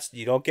is not...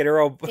 You don't get a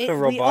robotic hand.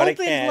 We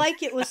opened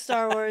like it was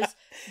Star Wars,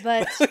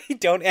 but... We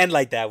don't end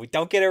like that. We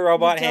don't get a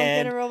robot hand. We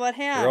don't get a robot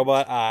hand.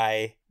 Robot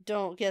eye.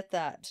 Don't get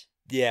that.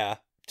 Yeah.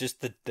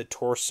 Just the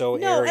torso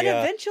area. No, and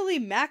eventually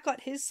Mac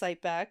got his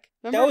sight back.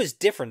 Remember? That was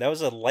different. That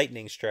was a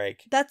lightning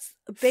strike. That's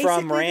basically...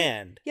 From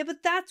Rand. Yeah,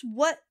 but that's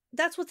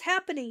what's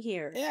happening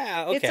here.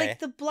 Yeah, okay. It's like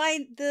the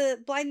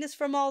blindness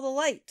from all the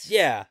light.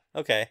 Yeah,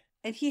 okay.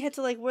 And he had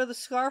to like wear the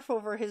scarf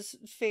over his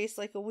face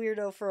like a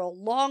weirdo for a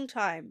long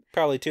time.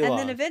 Probably too long. And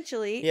then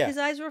eventually his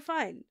eyes were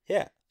fine.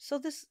 Yeah.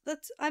 So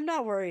I'm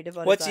not worried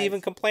about What's his he eyes.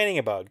 even complaining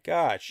about?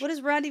 Gosh. What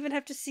does Rand even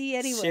have to see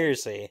anyway?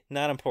 Seriously,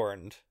 not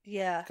important.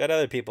 Yeah. Got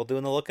other people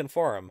doing the looking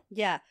for him.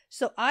 Yeah.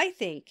 So I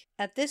think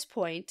at this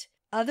point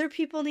other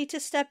people need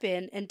to step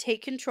in and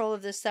take control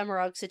of this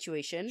Semirog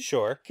situation.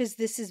 Sure. Because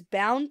this is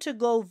bound to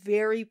go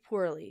very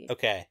poorly.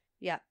 Okay.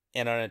 Yeah.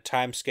 And on a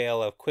time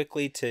scale of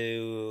quickly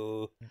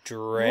to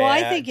drag. Well,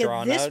 I think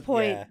at this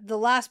point, the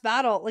last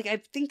battle, like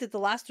I think that the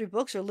last 3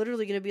 books are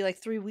literally going to be like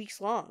 3 weeks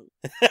long.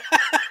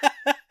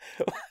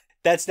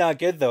 That's not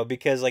good though,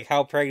 because like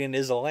how pregnant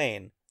is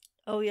Elaine?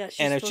 Oh yeah,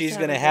 and if she's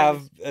going to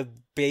have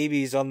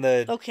babies on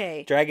the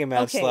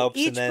Dragonmount slopes,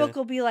 each and then... book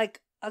will be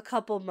like a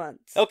couple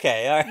months.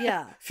 Okay, all right.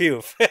 Yeah.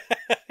 Phew.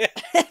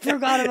 I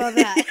forgot about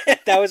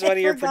that. That was one of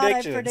your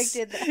predictions. I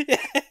predicted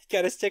that.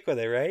 Gotta stick with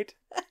it, right?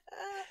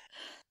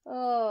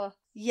 Oh,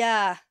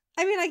 yeah.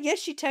 I mean, I guess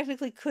she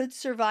technically could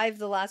survive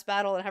the last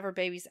battle and have her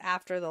babies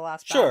after the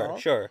last battle.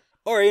 Sure.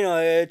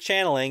 Or,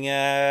 channeling,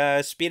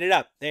 speed it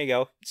up. There you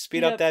go.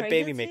 Speed up that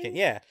baby making.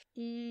 Yeah.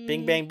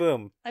 Bing, bang,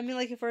 boom. I mean,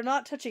 like, if we're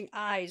not touching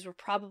eyes, we're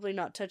probably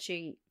not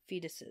touching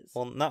fetuses.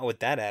 Well, not with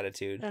that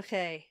attitude.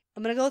 Okay.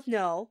 I'm gonna go with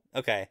no.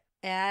 Okay.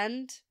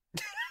 And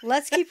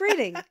let's keep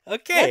reading.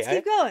 Okay. Let's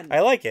keep going. I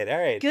like it. All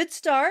right. Good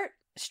start.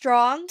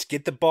 Strong. Let's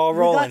get the ball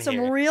rolling. We got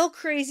some real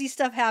crazy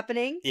stuff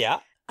happening. Yeah.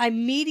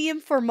 I'm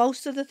medium for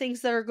most of the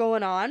things that are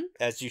going on.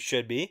 As you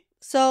should be.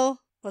 So,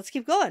 let's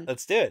keep going.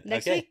 Let's do it.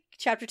 Next week,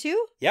 chapter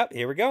 2? Yep,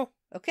 here we go.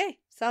 Okay,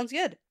 sounds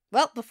good.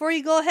 Well, before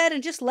you go ahead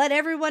and just let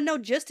everyone know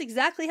just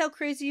exactly how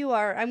crazy you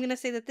are, I'm going to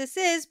say that this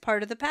is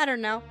part of the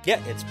pattern now.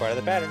 Yeah, it's part of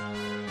the pattern.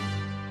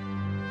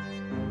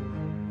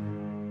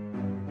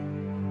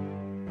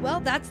 Well,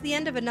 that's the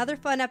end of another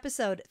fun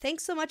episode.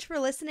 Thanks so much for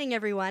listening,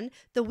 everyone.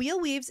 The Wheel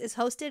Weaves is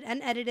hosted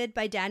and edited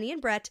by Dani and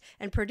Brett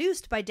and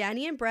produced by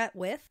Dani and Brett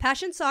with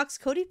Passion Socks,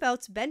 Cody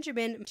Fouts,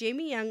 Benjamin,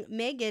 Jamie Young,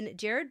 Megan,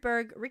 Jared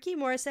Berg, Ricky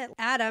Morissette,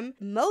 Adam,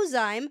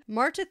 Mozyme,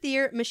 Marta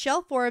Thier,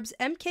 Michelle Forbes,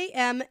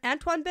 MKM,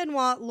 Antoine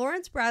Benoit,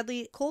 Lawrence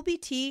Bradley, Colby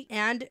T,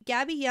 and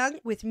Gabby Young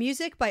with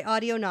music by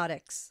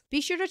Audionautics.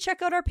 Be sure to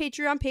check out our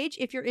Patreon page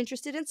if you're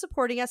interested in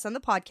supporting us on the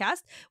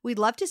podcast. We'd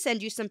love to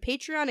send you some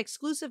Patreon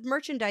exclusive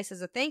merchandise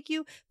as a thank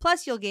you.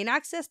 Plus, you'll gain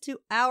access to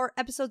our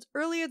episodes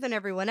earlier than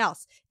everyone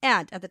else.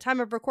 And at the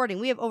time of recording,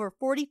 we have over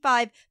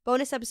 45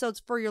 bonus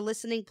episodes for your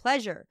listening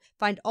pleasure.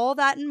 Find all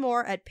that and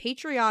more at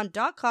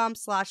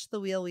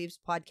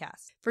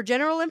patreon.com/thewheelweavespodcast. For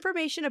general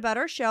information about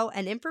our show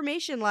and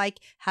information like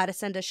how to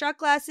send us shot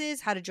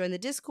glasses, how to join the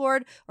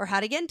Discord, or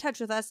how to get in touch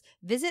with us,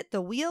 visit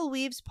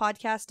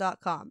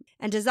thewheelweavespodcast.com.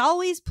 And as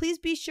always, please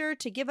be sure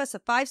to give us a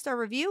 5-star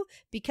review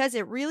because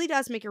it really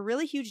does make a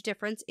really huge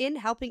difference in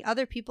helping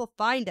other people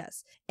find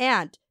us.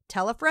 And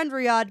tell a friend,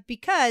 Riyadh,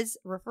 because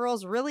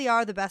referrals really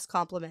are the best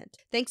compliment.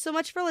 Thanks so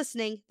much for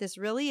listening. This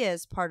really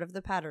is part of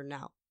the pattern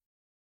now.